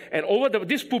 All right? And over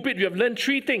this pulpit, we have learned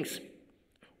three things.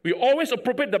 We always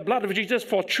appropriate the blood of Jesus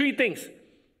for three things.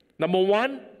 Number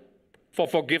one, for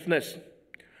forgiveness.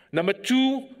 Number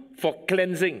two, for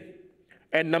cleansing.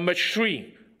 And number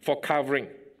three, for covering.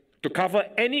 To cover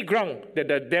any ground that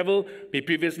the devil may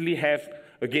previously have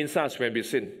against us when we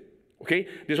sin. Okay?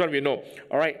 This one we know.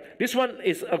 All right? This one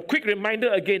is a quick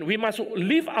reminder again. We must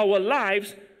live our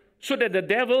lives so that the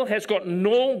devil has got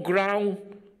no ground,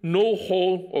 no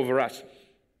hold over us.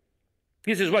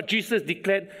 This is what Jesus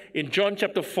declared in John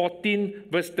chapter 14,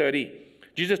 verse 30.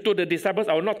 Jesus told the disciples,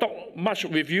 I will not talk much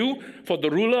with you, for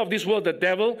the ruler of this world, the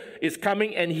devil, is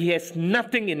coming and he has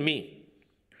nothing in me.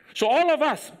 So all of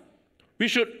us, we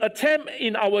should attempt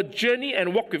in our journey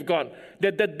and walk with God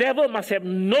that the devil must have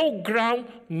no ground,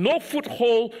 no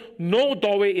foothold, no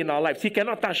doorway in our lives. He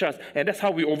cannot touch us, and that's how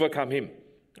we overcome him.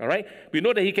 All right? We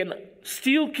know that he can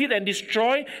steal, kill, and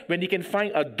destroy when he can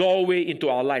find a doorway into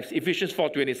our lives. Ephesians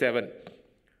 4:27.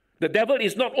 The devil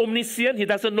is not omniscient. He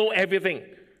doesn't know everything.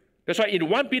 That's why in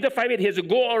 1 Peter 5:8, he has to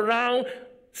go around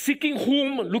seeking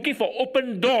whom, looking for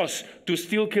open doors to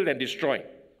steal, kill, and destroy.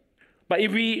 But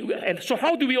so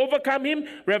how do we overcome him?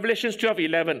 Revelation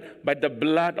 12:11, by the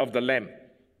blood of the Lamb.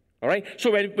 All right?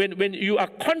 So when you are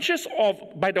conscious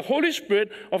by the Holy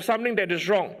Spirit, of something that is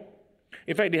wrong.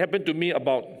 In fact, it happened to me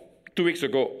about 2 weeks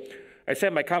ago. I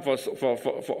sent my car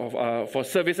for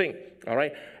servicing, all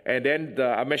right? And then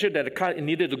I mentioned that the car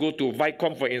needed to go to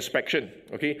Vicom for inspection,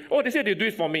 okay? Oh, they said they'd do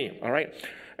it for me, all right?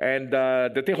 And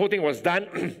the whole thing was done,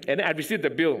 and then I received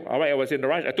the bill, all right? I was in the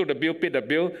rush. I took the bill, paid the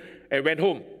bill, and went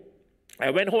home. I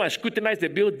went home, I scrutinized the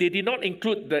bill. They did not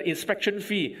include the inspection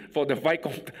fee for the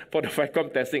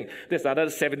Vicom testing. That's another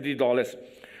 $70.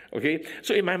 Okay?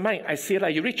 So in my mind, I say,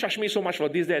 you really charge me so much for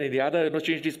this, that, and the other,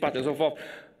 change this part and so forth.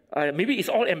 Maybe it's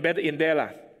all embedded in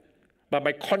there. But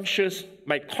my conscience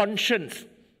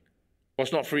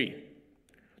was not free.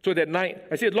 So that night,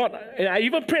 I said, Lord, and I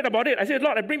even prayed about it. I said,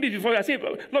 Lord, I bring this before you. I said,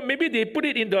 Lord, maybe they put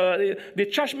it in they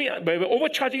charged me, they were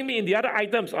overcharging me in the other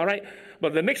items, all right?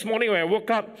 But the next morning when I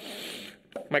woke up,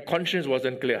 my conscience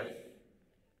wasn't clear.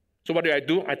 So what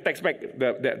do? I text back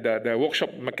the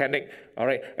workshop mechanic, all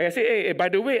right? And I say, hey, by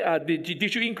the way,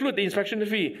 did you include the inspection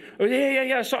fee? Oh,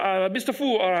 yeah. So, Mr.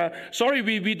 Fu, sorry,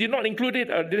 we did not include it.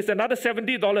 There's another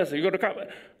 $70. You got to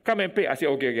come and pay. I said,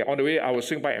 okay. On the way, I will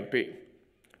swing by and pay.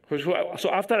 So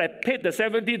after I paid the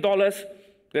 $70,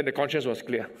 then the conscience was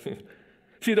clear.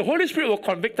 See, the Holy Spirit will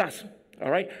convict us. All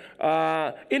right.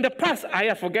 In the past,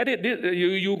 forget it.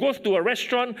 You go to a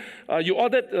restaurant, you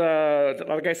ordered,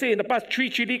 like I say in the past, 3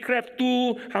 chili crab,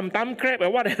 2 ham tam crab,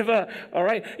 or whatever. All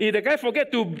right. If the guy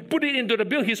forget to put it into the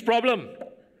bill, his problem.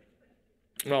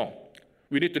 No,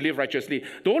 we need to live righteously.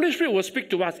 The Holy Spirit will speak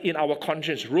to us in our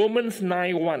conscience. Romans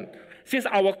 9:1 says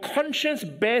our conscience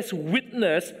bears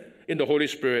witness in the Holy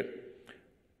Spirit.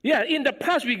 Yeah, in the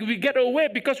past, we get away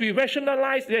because we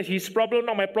rationalize that his problem,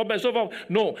 not my problem, and so forth.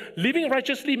 No, living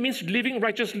righteously means living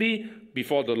righteously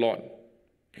before the Lord.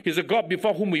 He's a God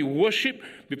before whom we worship,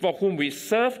 before whom we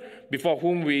serve, before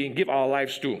whom we give our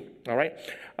lives to. All right?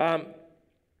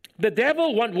 The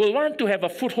devil will want to have a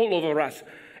foothold over us.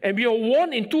 And we are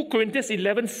warned in 2 Corinthians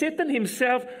 11, Satan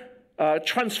himself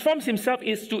transforms himself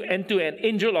into an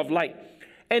angel of light.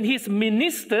 And his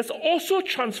ministers also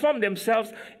transform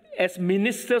themselves as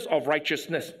ministers of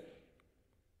righteousness.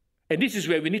 And this is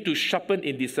where we need to sharpen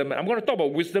in discernment. I'm going to talk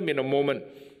about wisdom in a moment.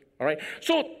 All right.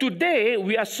 So today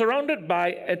we are surrounded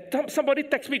by, somebody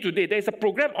texted me today, there's a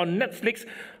program on Netflix,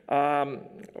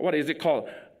 what is it called?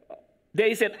 There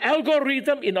is an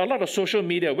algorithm in a lot of social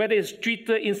media, whether it's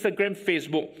Twitter, Instagram,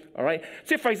 Facebook, all right?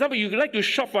 Say, for example, you like to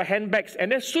shop for handbags,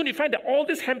 and then soon you find that all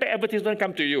these handbag advertisements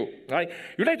come to you, right?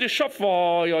 You like to shop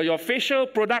for your facial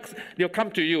products, they'll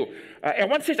come to you. At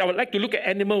one stage, I would like to look at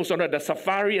animals, the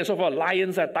safari and so forth,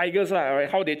 lions and tigers,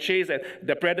 how they chase and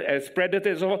the predators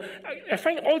and so forth. I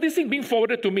find all these things being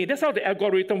forwarded to me. That's how the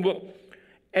algorithm works.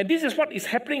 And this is what is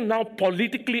happening now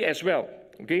politically as well,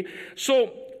 okay?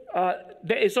 So,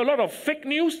 there is a lot of fake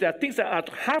news. There are things that are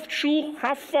half true,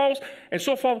 half false, and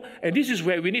so forth. And this is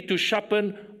where we need to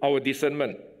sharpen our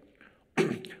discernment.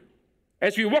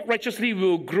 As we walk righteously, we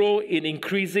will grow in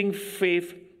increasing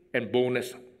faith and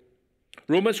boldness.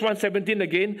 Romans 1:17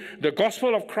 again, the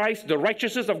gospel of Christ, the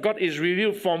righteousness of God is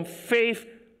revealed from faith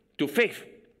to faith.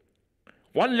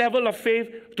 One level of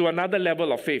faith to another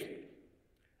level of faith.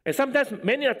 And sometimes,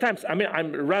 many times,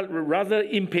 I'm rather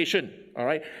impatient, all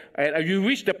right? And you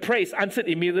wish the prayer is answered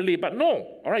immediately, but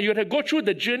no, all right? You have to go through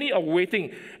the journey of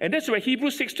waiting. And that's where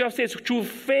Hebrews 6:12 says, through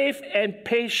faith and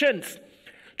patience.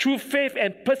 through faith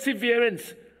and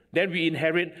perseverance, then we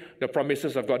inherit the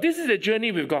promises of God. This is the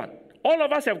journey we've got. All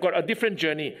of us have got a different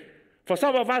journey. For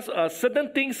some of us,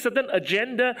 certain things, certain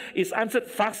agenda is answered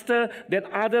faster than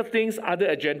other things, other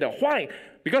agenda. Why?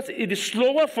 Because it is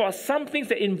slower for some things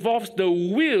that involves the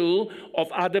will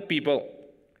of other people.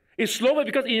 It's slower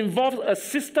because it involves a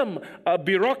system, a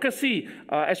bureaucracy,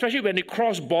 especially when it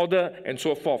cross border and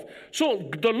so forth. So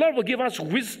the Lord will give us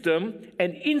wisdom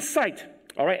and insight,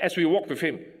 all right, as we walk with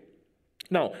Him.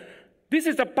 Now, this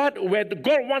is the part where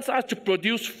God wants us to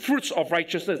produce fruits of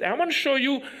righteousness. And I want to show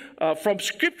you from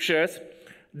scriptures,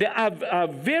 there are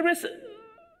various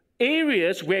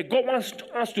areas where God wants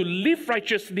us to live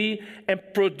righteously and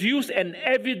produce and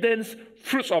evidence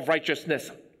fruits of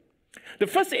righteousness. The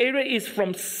first area is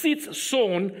from seeds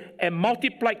sown and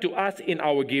multiplied to us in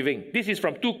our giving. This is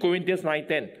from 2 Corinthians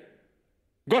 9:10.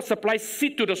 God supplies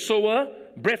seed to the sower,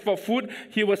 bread for food.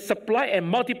 He will supply and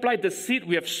multiply the seed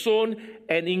we have sown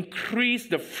and increase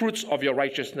the fruits of your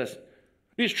righteousness.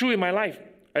 This is true in my life.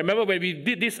 I remember when we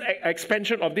did this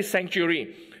expansion of this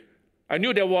sanctuary, I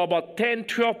knew there were about 10,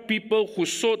 12 people who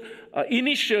sowed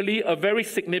initially a very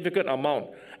significant amount.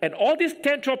 And all these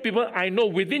 10, 12 people, I know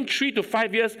within 3 to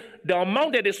 5 years, the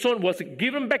amount that they sown was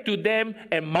given back to them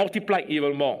and multiplied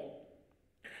even more.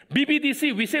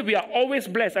 BBDC, we say we are always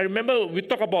blessed. I remember we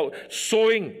talk about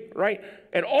sowing, right?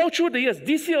 And all through the years,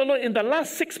 this year alone, in the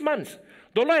last 6 months,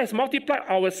 the Lord has multiplied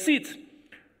our seeds,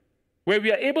 where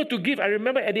we are able to give. I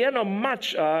remember at the end of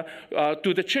March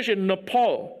to the church in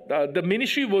Nepal, the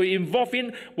ministry were involved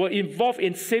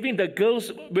in saving the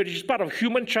girls, which is part of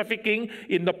human trafficking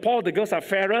in Nepal. The girls are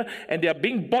fairer, and they are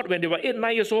being bought when they were 8,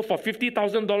 9 years old for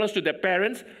 $50,000 to their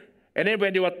parents. And then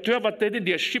when they were 12 or 13,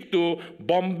 they are shipped to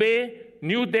Bombay,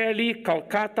 New Delhi,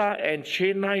 Calcutta, and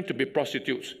Chennai to be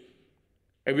prostitutes.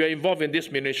 And we are involved in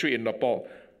this ministry in Nepal.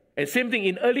 And same thing,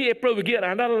 in early April, we get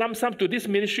another lump sum to this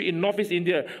ministry in Northeast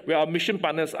India, where our mission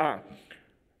partners are.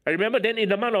 I remember then in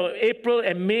the month of April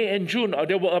and May and June,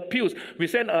 there were appeals. We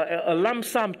sent a lump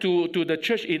sum to the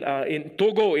church in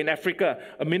Togo, in Africa,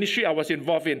 a ministry I was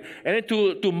involved in. And then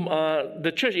to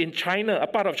the church in China, a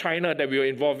part of China that we were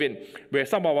involved in, where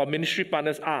some of our ministry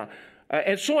partners are.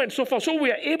 And so on and so forth. So we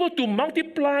are able to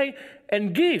multiply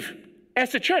and give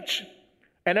as a church.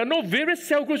 And I know various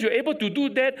cell groups, you're able to do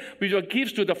that with your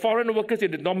gifts to the foreign workers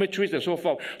in the dormitories and so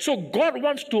forth. So God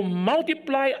wants to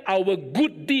multiply our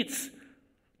good deeds.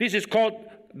 This is called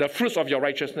the fruits of your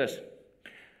righteousness.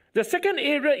 The second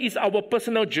area is our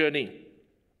personal journey.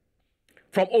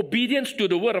 From obedience to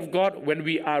the word of God when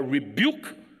we are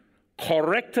rebuked,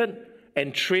 corrected,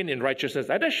 and trained in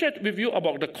righteousness. I just shared with you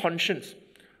about the conscience.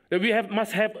 That we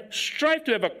must strive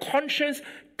to have a conscience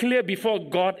clear before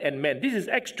God and man. This is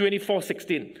Acts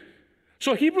 24:16.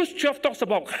 So Hebrews 12 talks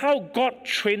about how God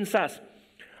trains us,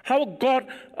 how God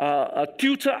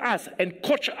tutor us and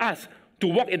coach us to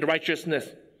walk in righteousness.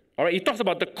 All right, he talks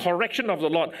about the correction of the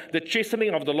Lord, the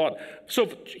chastening of the Lord. So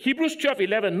Hebrews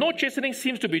 12:11, no chastening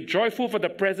seems to be joyful for the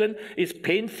present, is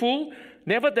painful.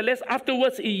 Nevertheless,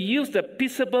 afterwards it yields the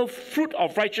peaceable fruit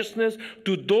of righteousness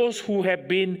to those who have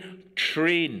been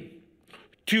trained,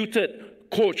 tutored,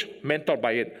 coached, mentored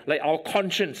by it, like our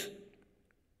conscience.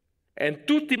 And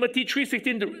 2 Timothy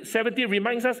 3:16-17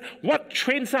 reminds us what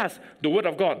trains us, the word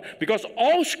of God. Because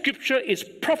all scripture is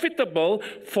profitable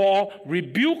for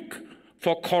rebuke,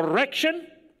 for correction.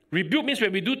 Rebuke means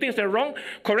when we do things that are wrong.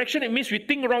 Correction, it means we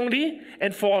think wrongly.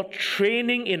 And for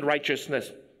training in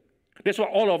righteousness. That's what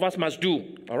all of us must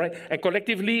do, all right? And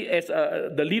collectively as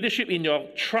the leadership in your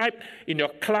tribe, in your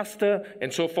cluster,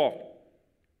 and so forth.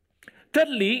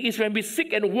 Thirdly is when we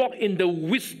seek and walk in the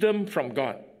wisdom from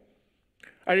God.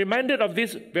 I'm reminded of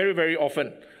this very, very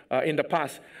often in the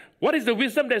past. What is the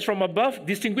wisdom that's from above?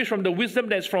 Distinguished from the wisdom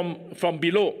that's from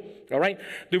below, all right?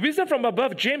 The wisdom from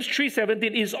above, James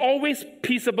 3:17, is always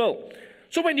peaceable.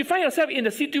 So when you find yourself in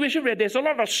a situation where there's a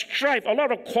lot of strife, a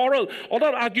lot of quarrel, a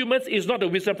lot of arguments, it's not the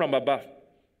wisdom from above.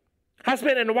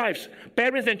 Husband and wives,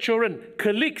 parents and children,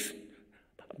 colleagues,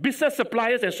 business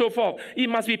suppliers, and so forth. It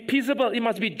must be peaceable. It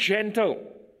must be gentle.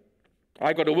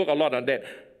 I got to work a lot on that.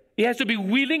 It has to be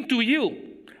willing to yield.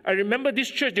 I remember this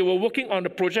church, they were working on a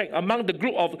project among the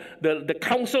group of the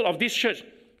council of this church.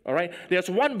 All right, there's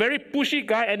one very pushy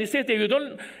guy, and he says that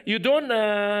you don't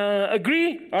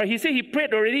agree. He said he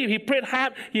prayed already. He prayed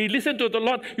hard. He listened to the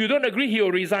Lord. You don't agree, he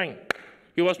will resign.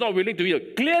 He was not willing to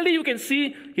yield. Clearly, you can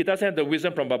see he doesn't have the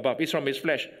wisdom from above. It's from his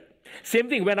flesh. Same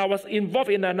thing when I was involved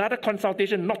in another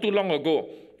consultation not too long ago.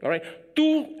 All right,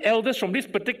 2 elders from this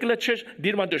particular church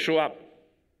didn't want to show up.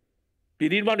 They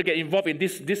didn't want to get involved in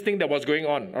this thing that was going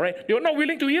on. All right, they were not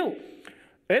willing to yield.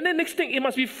 And then next thing, it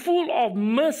must be full of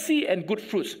mercy and good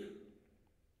fruits.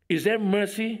 Is there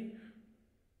mercy?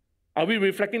 Are we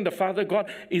reflecting the Father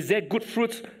God? Is there good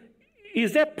fruits?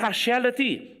 Is there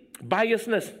partiality,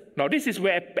 biasness? Now, this is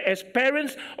where, as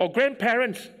parents or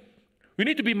grandparents, we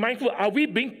need to be mindful. Are we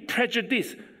being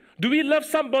prejudiced? Do we love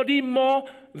somebody more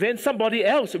than somebody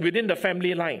else within the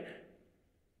family line?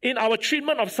 In our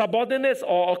treatment of subordinates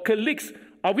or colleagues,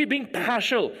 are we being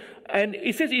partial? And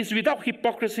it says it's without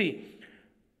hypocrisy.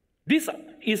 This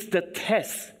is the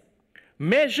test.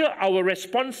 Measure our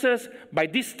responses by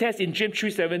this test in James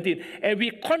 3:17. And we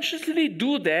consciously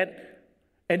do that.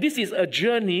 And this is a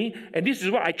journey, and this is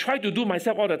what I try to do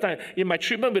myself all the time in my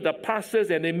treatment with the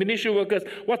pastors and the ministry workers,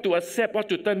 what to accept, what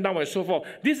to turn down, and so forth.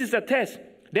 This is a test.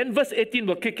 Then verse 18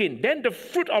 will kick in. Then the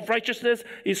fruit of righteousness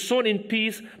is sown in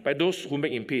peace by those who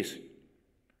make in peace.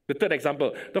 The third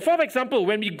example. The fourth example,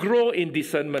 when we grow in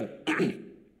discernment.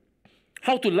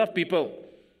 How to love people.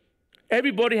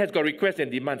 Everybody has got requests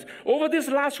and demands. Over this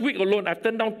last week alone, I've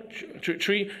turned down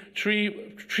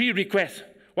three requests.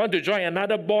 Want to join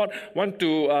another board, want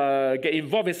to get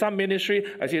involved in some ministry.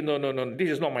 I said, no, this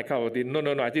is not my cup of tea. No,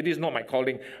 I said, this is not my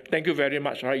calling. Thank you very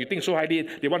much. All right, you think so highly,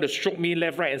 they want to stroke me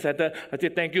left, right, and center. I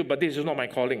said, thank you, but this is not my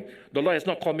calling. The Lord has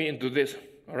not called me into this.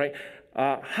 All right.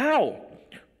 How?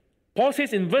 Paul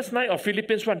says in verse 9 of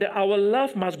Philippians 1 that our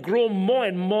love must grow more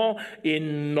and more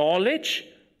in knowledge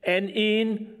and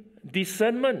in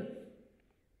discernment.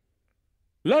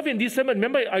 Love and discernment.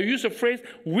 Remember, I use the phrase,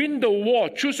 win the war,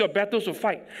 choose your battles to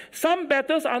fight. Some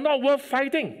battles are not worth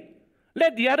fighting.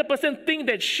 Let the other person think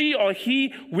that she or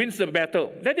he wins the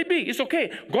battle. Let it be. It's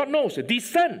okay. God knows.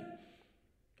 Discern.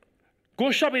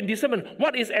 Go sharp in discernment.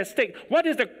 What is at stake? What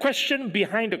is the question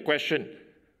behind the question?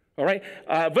 All right.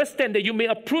 Verse 10, that you may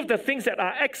approve the things that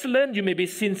are excellent, you may be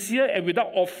sincere and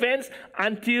without offense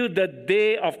until the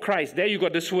day of Christ. There you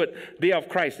got this word, day of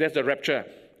Christ. That's the rapture.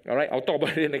 All right, I'll talk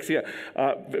about it next year.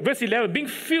 Verse 11, being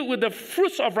filled with the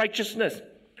fruits of righteousness.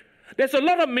 There's a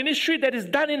lot of ministry that is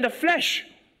done in the flesh.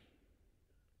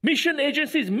 Mission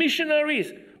agencies,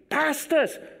 missionaries,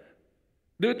 pastors.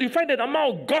 You find that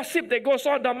amount of gossip that goes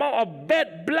on, the amount of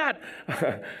bad blood.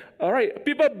 All right,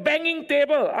 people banging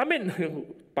table. I mean,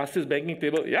 pastors banging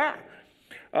table, yeah.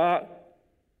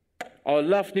 Our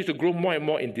love needs to grow more and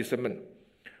more in discernment.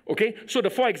 Okay, so the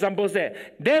four examples there.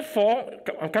 Therefore,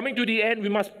 I'm coming to the end, we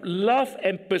must love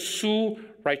and pursue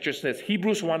righteousness.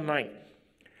 Hebrews 1:9.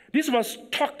 This was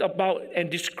talked about and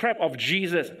described of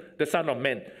Jesus, the Son of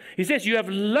Man. He says, you have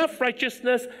loved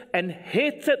righteousness and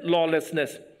hated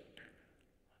lawlessness.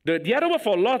 The other word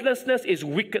for lawlessness is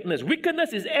wickedness.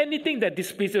 Wickedness is anything that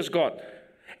displeases God.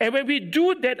 And when we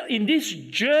do that in this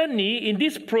journey, in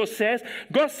this process,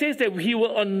 God says that He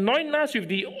will anoint us with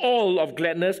the oil of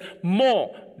gladness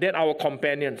more than our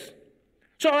companions.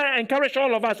 So I encourage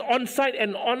all of us, on-site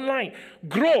and online,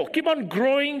 grow. Keep on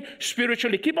growing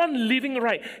spiritually. Keep on living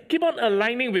right. Keep on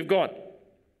aligning with God.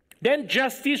 Then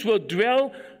justice will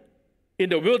dwell in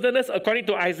the wilderness, according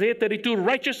to Isaiah 32.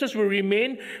 Righteousness will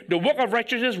remain. The work of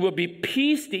righteousness will be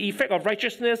peace. The effect of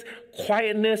righteousness,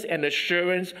 quietness and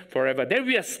assurance forever. Then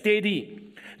we are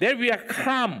steady. Then we are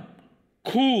calm,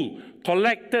 cool,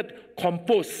 collected,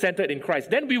 composed, centered in Christ.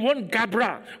 Then we won't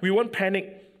gabra. We won't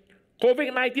panic.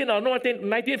 COVID-19 or no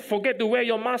 19, forget to wear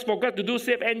your mask, forget to do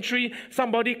safe entry,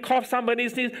 somebody cough, somebody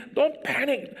sneeze. Don't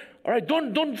panic. All right,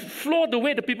 don't floor the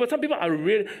way the people. Some people are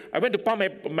really. I went to pump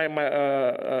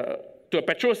to a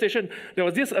petrol station. There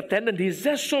was this attendant. He's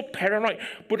just so paranoid.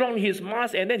 Put on his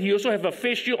mask, and then he also have a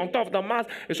face shield on top of the mask,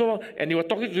 and so on. And he was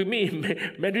talking to me in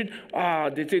Mandarin.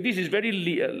 They say this is very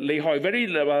very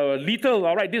lethal.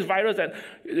 All right, this virus,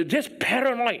 and just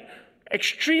paranoid,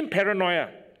 extreme paranoia.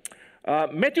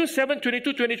 Matthew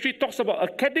 7:22-23 talks about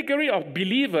a category of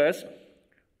believers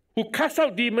who cast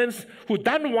out demons, who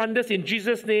done wonders in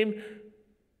Jesus' name.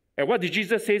 And what did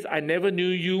Jesus say? I never knew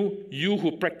you, you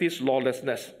who practice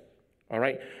lawlessness. All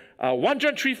right. 1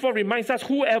 John 3:4 reminds us,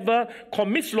 whoever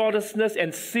commits lawlessness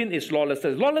and sin is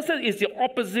lawlessness. Lawlessness is the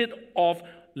opposite of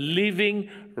living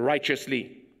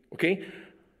righteously. Okay.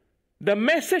 The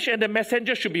message and the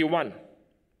messenger should be one.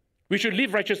 We should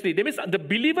live righteously. That means the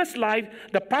believer's life,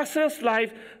 the pastor's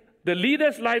life, the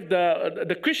leader's life,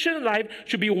 the Christian life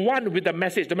should be one with the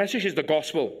message. The message is the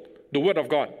gospel, the word of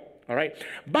God. All right.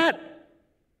 But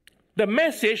the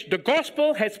message, the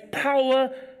gospel, has power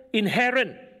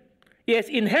inherent. It has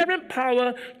inherent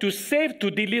power to save,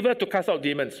 to deliver, to cast out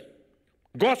demons.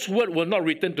 God's word will not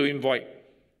return to him void.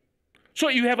 So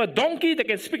you have a donkey that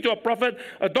can speak to a prophet,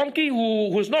 a donkey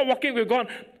who's not walking with God.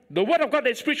 The word of God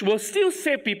that's preached will still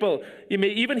save people. It may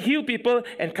even heal people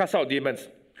and cast out demons.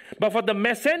 But for the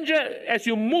messenger, as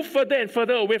you move further and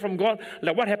further away from God,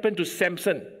 like what happened to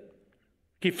Samson?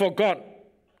 He forgot.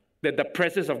 that the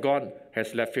presence of God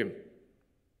has left him.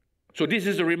 So this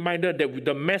is a reminder that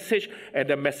the message and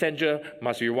the messenger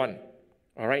must be one.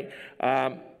 All right?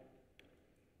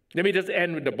 Let me just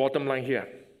end with the bottom line here.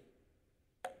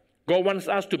 God wants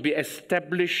us to be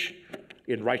established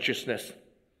in righteousness.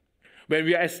 When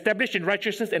we are established in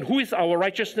righteousness, and who is our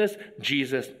righteousness?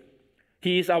 Jesus.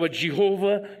 He is our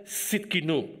Jehovah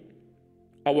Sidkinu,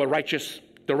 our righteous,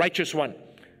 the righteous one.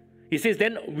 He says,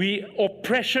 then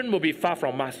oppression will be far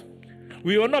from us.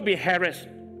 We will not be harassed.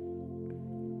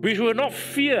 We will not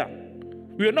fear.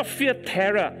 We will not fear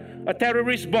terror, a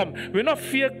terrorist bomb. We will not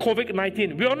fear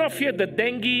COVID-19. We will not fear the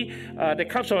dengue that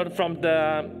comes from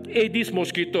the Aedes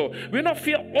mosquito. We will not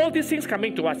fear all these things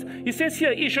coming to us. He says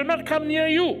here, it shall not come near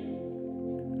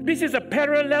you. This is a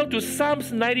parallel to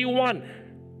Psalms 91.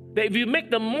 That if we make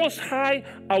the Most High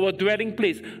our dwelling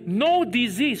place, no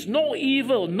disease, no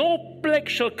evil, no plague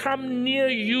shall come near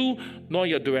you, nor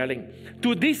your dwelling.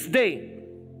 To this day,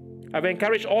 I've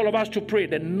encouraged all of us to pray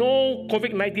that no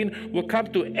COVID-19 will come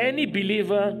to any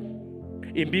believer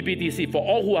in BBDC, for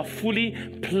all who are fully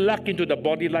plugged into the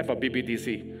body life of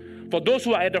BBDC. For those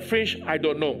who are at the fringe, I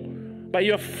don't know. But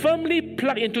you're firmly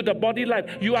plugged into the body life.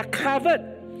 You are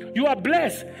covered. You are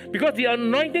blessed, because the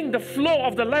anointing, the flow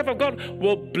of the life of God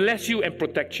will bless you and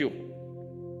protect you.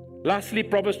 Lastly,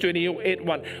 Proverbs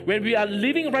 28:1. When we are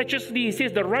living righteously, he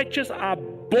says the righteous are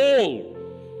bold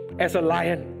as a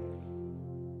lion.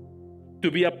 To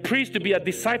be a priest, to be a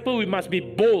disciple, we must be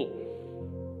bold.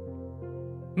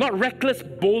 Not reckless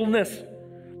boldness,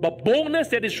 but boldness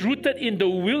that is rooted in the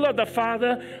will of the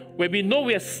Father, where we know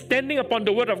we are standing upon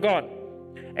the word of God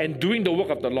and doing the work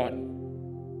of the Lord.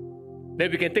 Then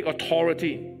we can take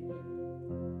authority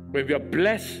when we are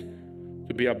blessed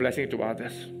to be a blessing to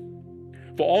others.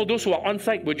 For all those who are on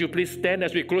site, would you please stand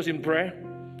as we close in prayer?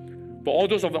 For all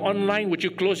those of the online, would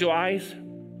you close your eyes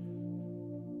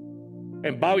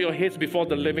and bow your heads before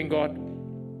the living God?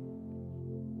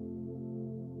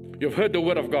 You've heard the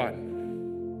word of God.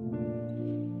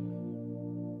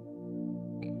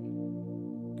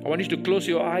 I want you to close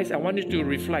your eyes. I want you to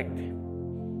reflect.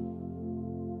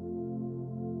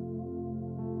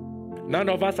 None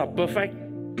of us are perfect.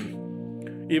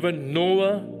 Even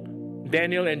Noah,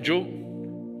 Daniel, and Job.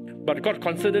 But God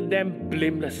considered them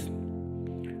blameless.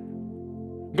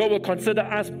 God will consider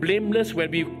us blameless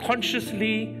when we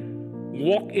consciously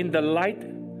walk in the light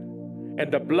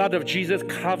and the blood of Jesus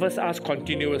covers us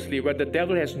continuously, where the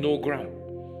devil has no ground.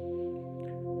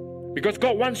 Because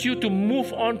God wants you to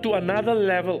move on to another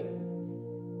level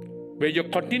where you're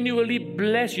continually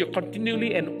blessed, you're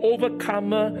continually an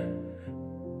overcomer,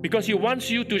 because He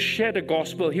wants you to share the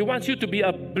gospel. He wants you to be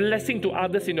a blessing to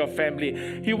others in your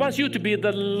family. He wants you to be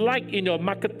the light in your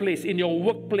marketplace, in your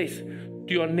workplace, to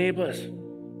your neighbors.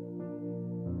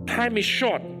 Time is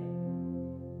short.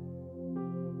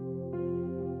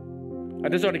 I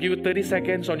just want to give you 30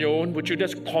 seconds on your own. Would you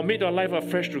just commit your life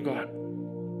afresh to God?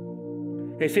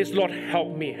 He says, Lord,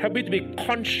 help me. Help me to be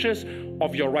conscious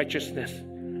of your righteousness.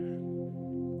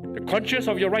 The conscious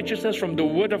of your righteousness from the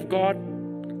Word of God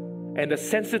and the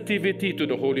sensitivity to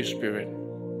the Holy Spirit.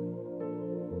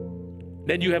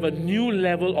 Then you have a new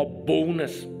level of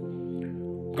boldness,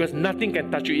 because nothing can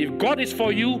touch you. If God is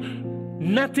for you,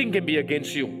 nothing can be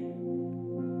against you.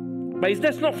 But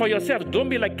that's not for yourself. Don't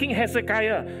be like King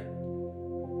Hezekiah.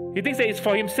 He thinks that it's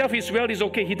for himself, his wealth is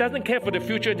okay. He doesn't care for the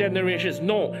future generations.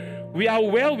 No, we are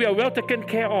well taken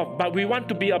care of, but we want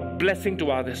to be a blessing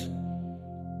to others.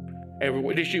 And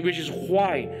which is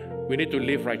why we need to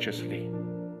live righteously.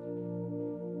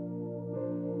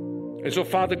 And so,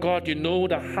 Father God, you know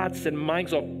the hearts and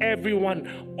minds of everyone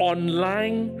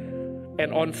online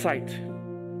and on site.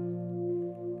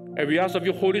 And we ask of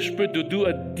you, Holy Spirit, to do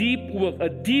a deep work, a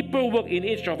deeper work in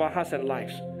each of our hearts and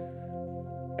lives.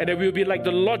 And that we will be like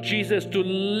the Lord Jesus, to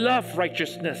love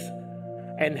righteousness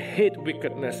and hate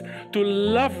wickedness, to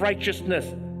love righteousness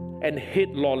and hate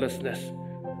lawlessness.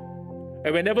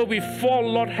 And whenever we fall,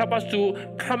 Lord, help us to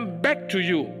come back to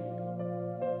you,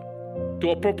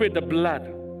 to appropriate the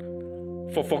blood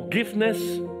for forgiveness,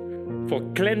 for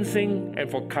cleansing, and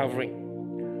for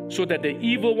covering, so that the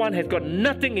evil one has got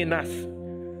nothing in us,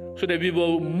 so that we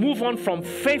will move on from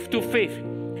faith to faith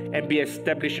and be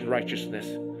established in righteousness.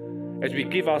 As we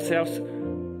give ourselves,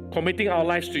 committing our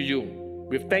lives to you,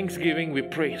 with thanksgiving, with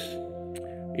praise.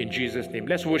 In Jesus' name,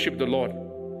 let's worship the Lord.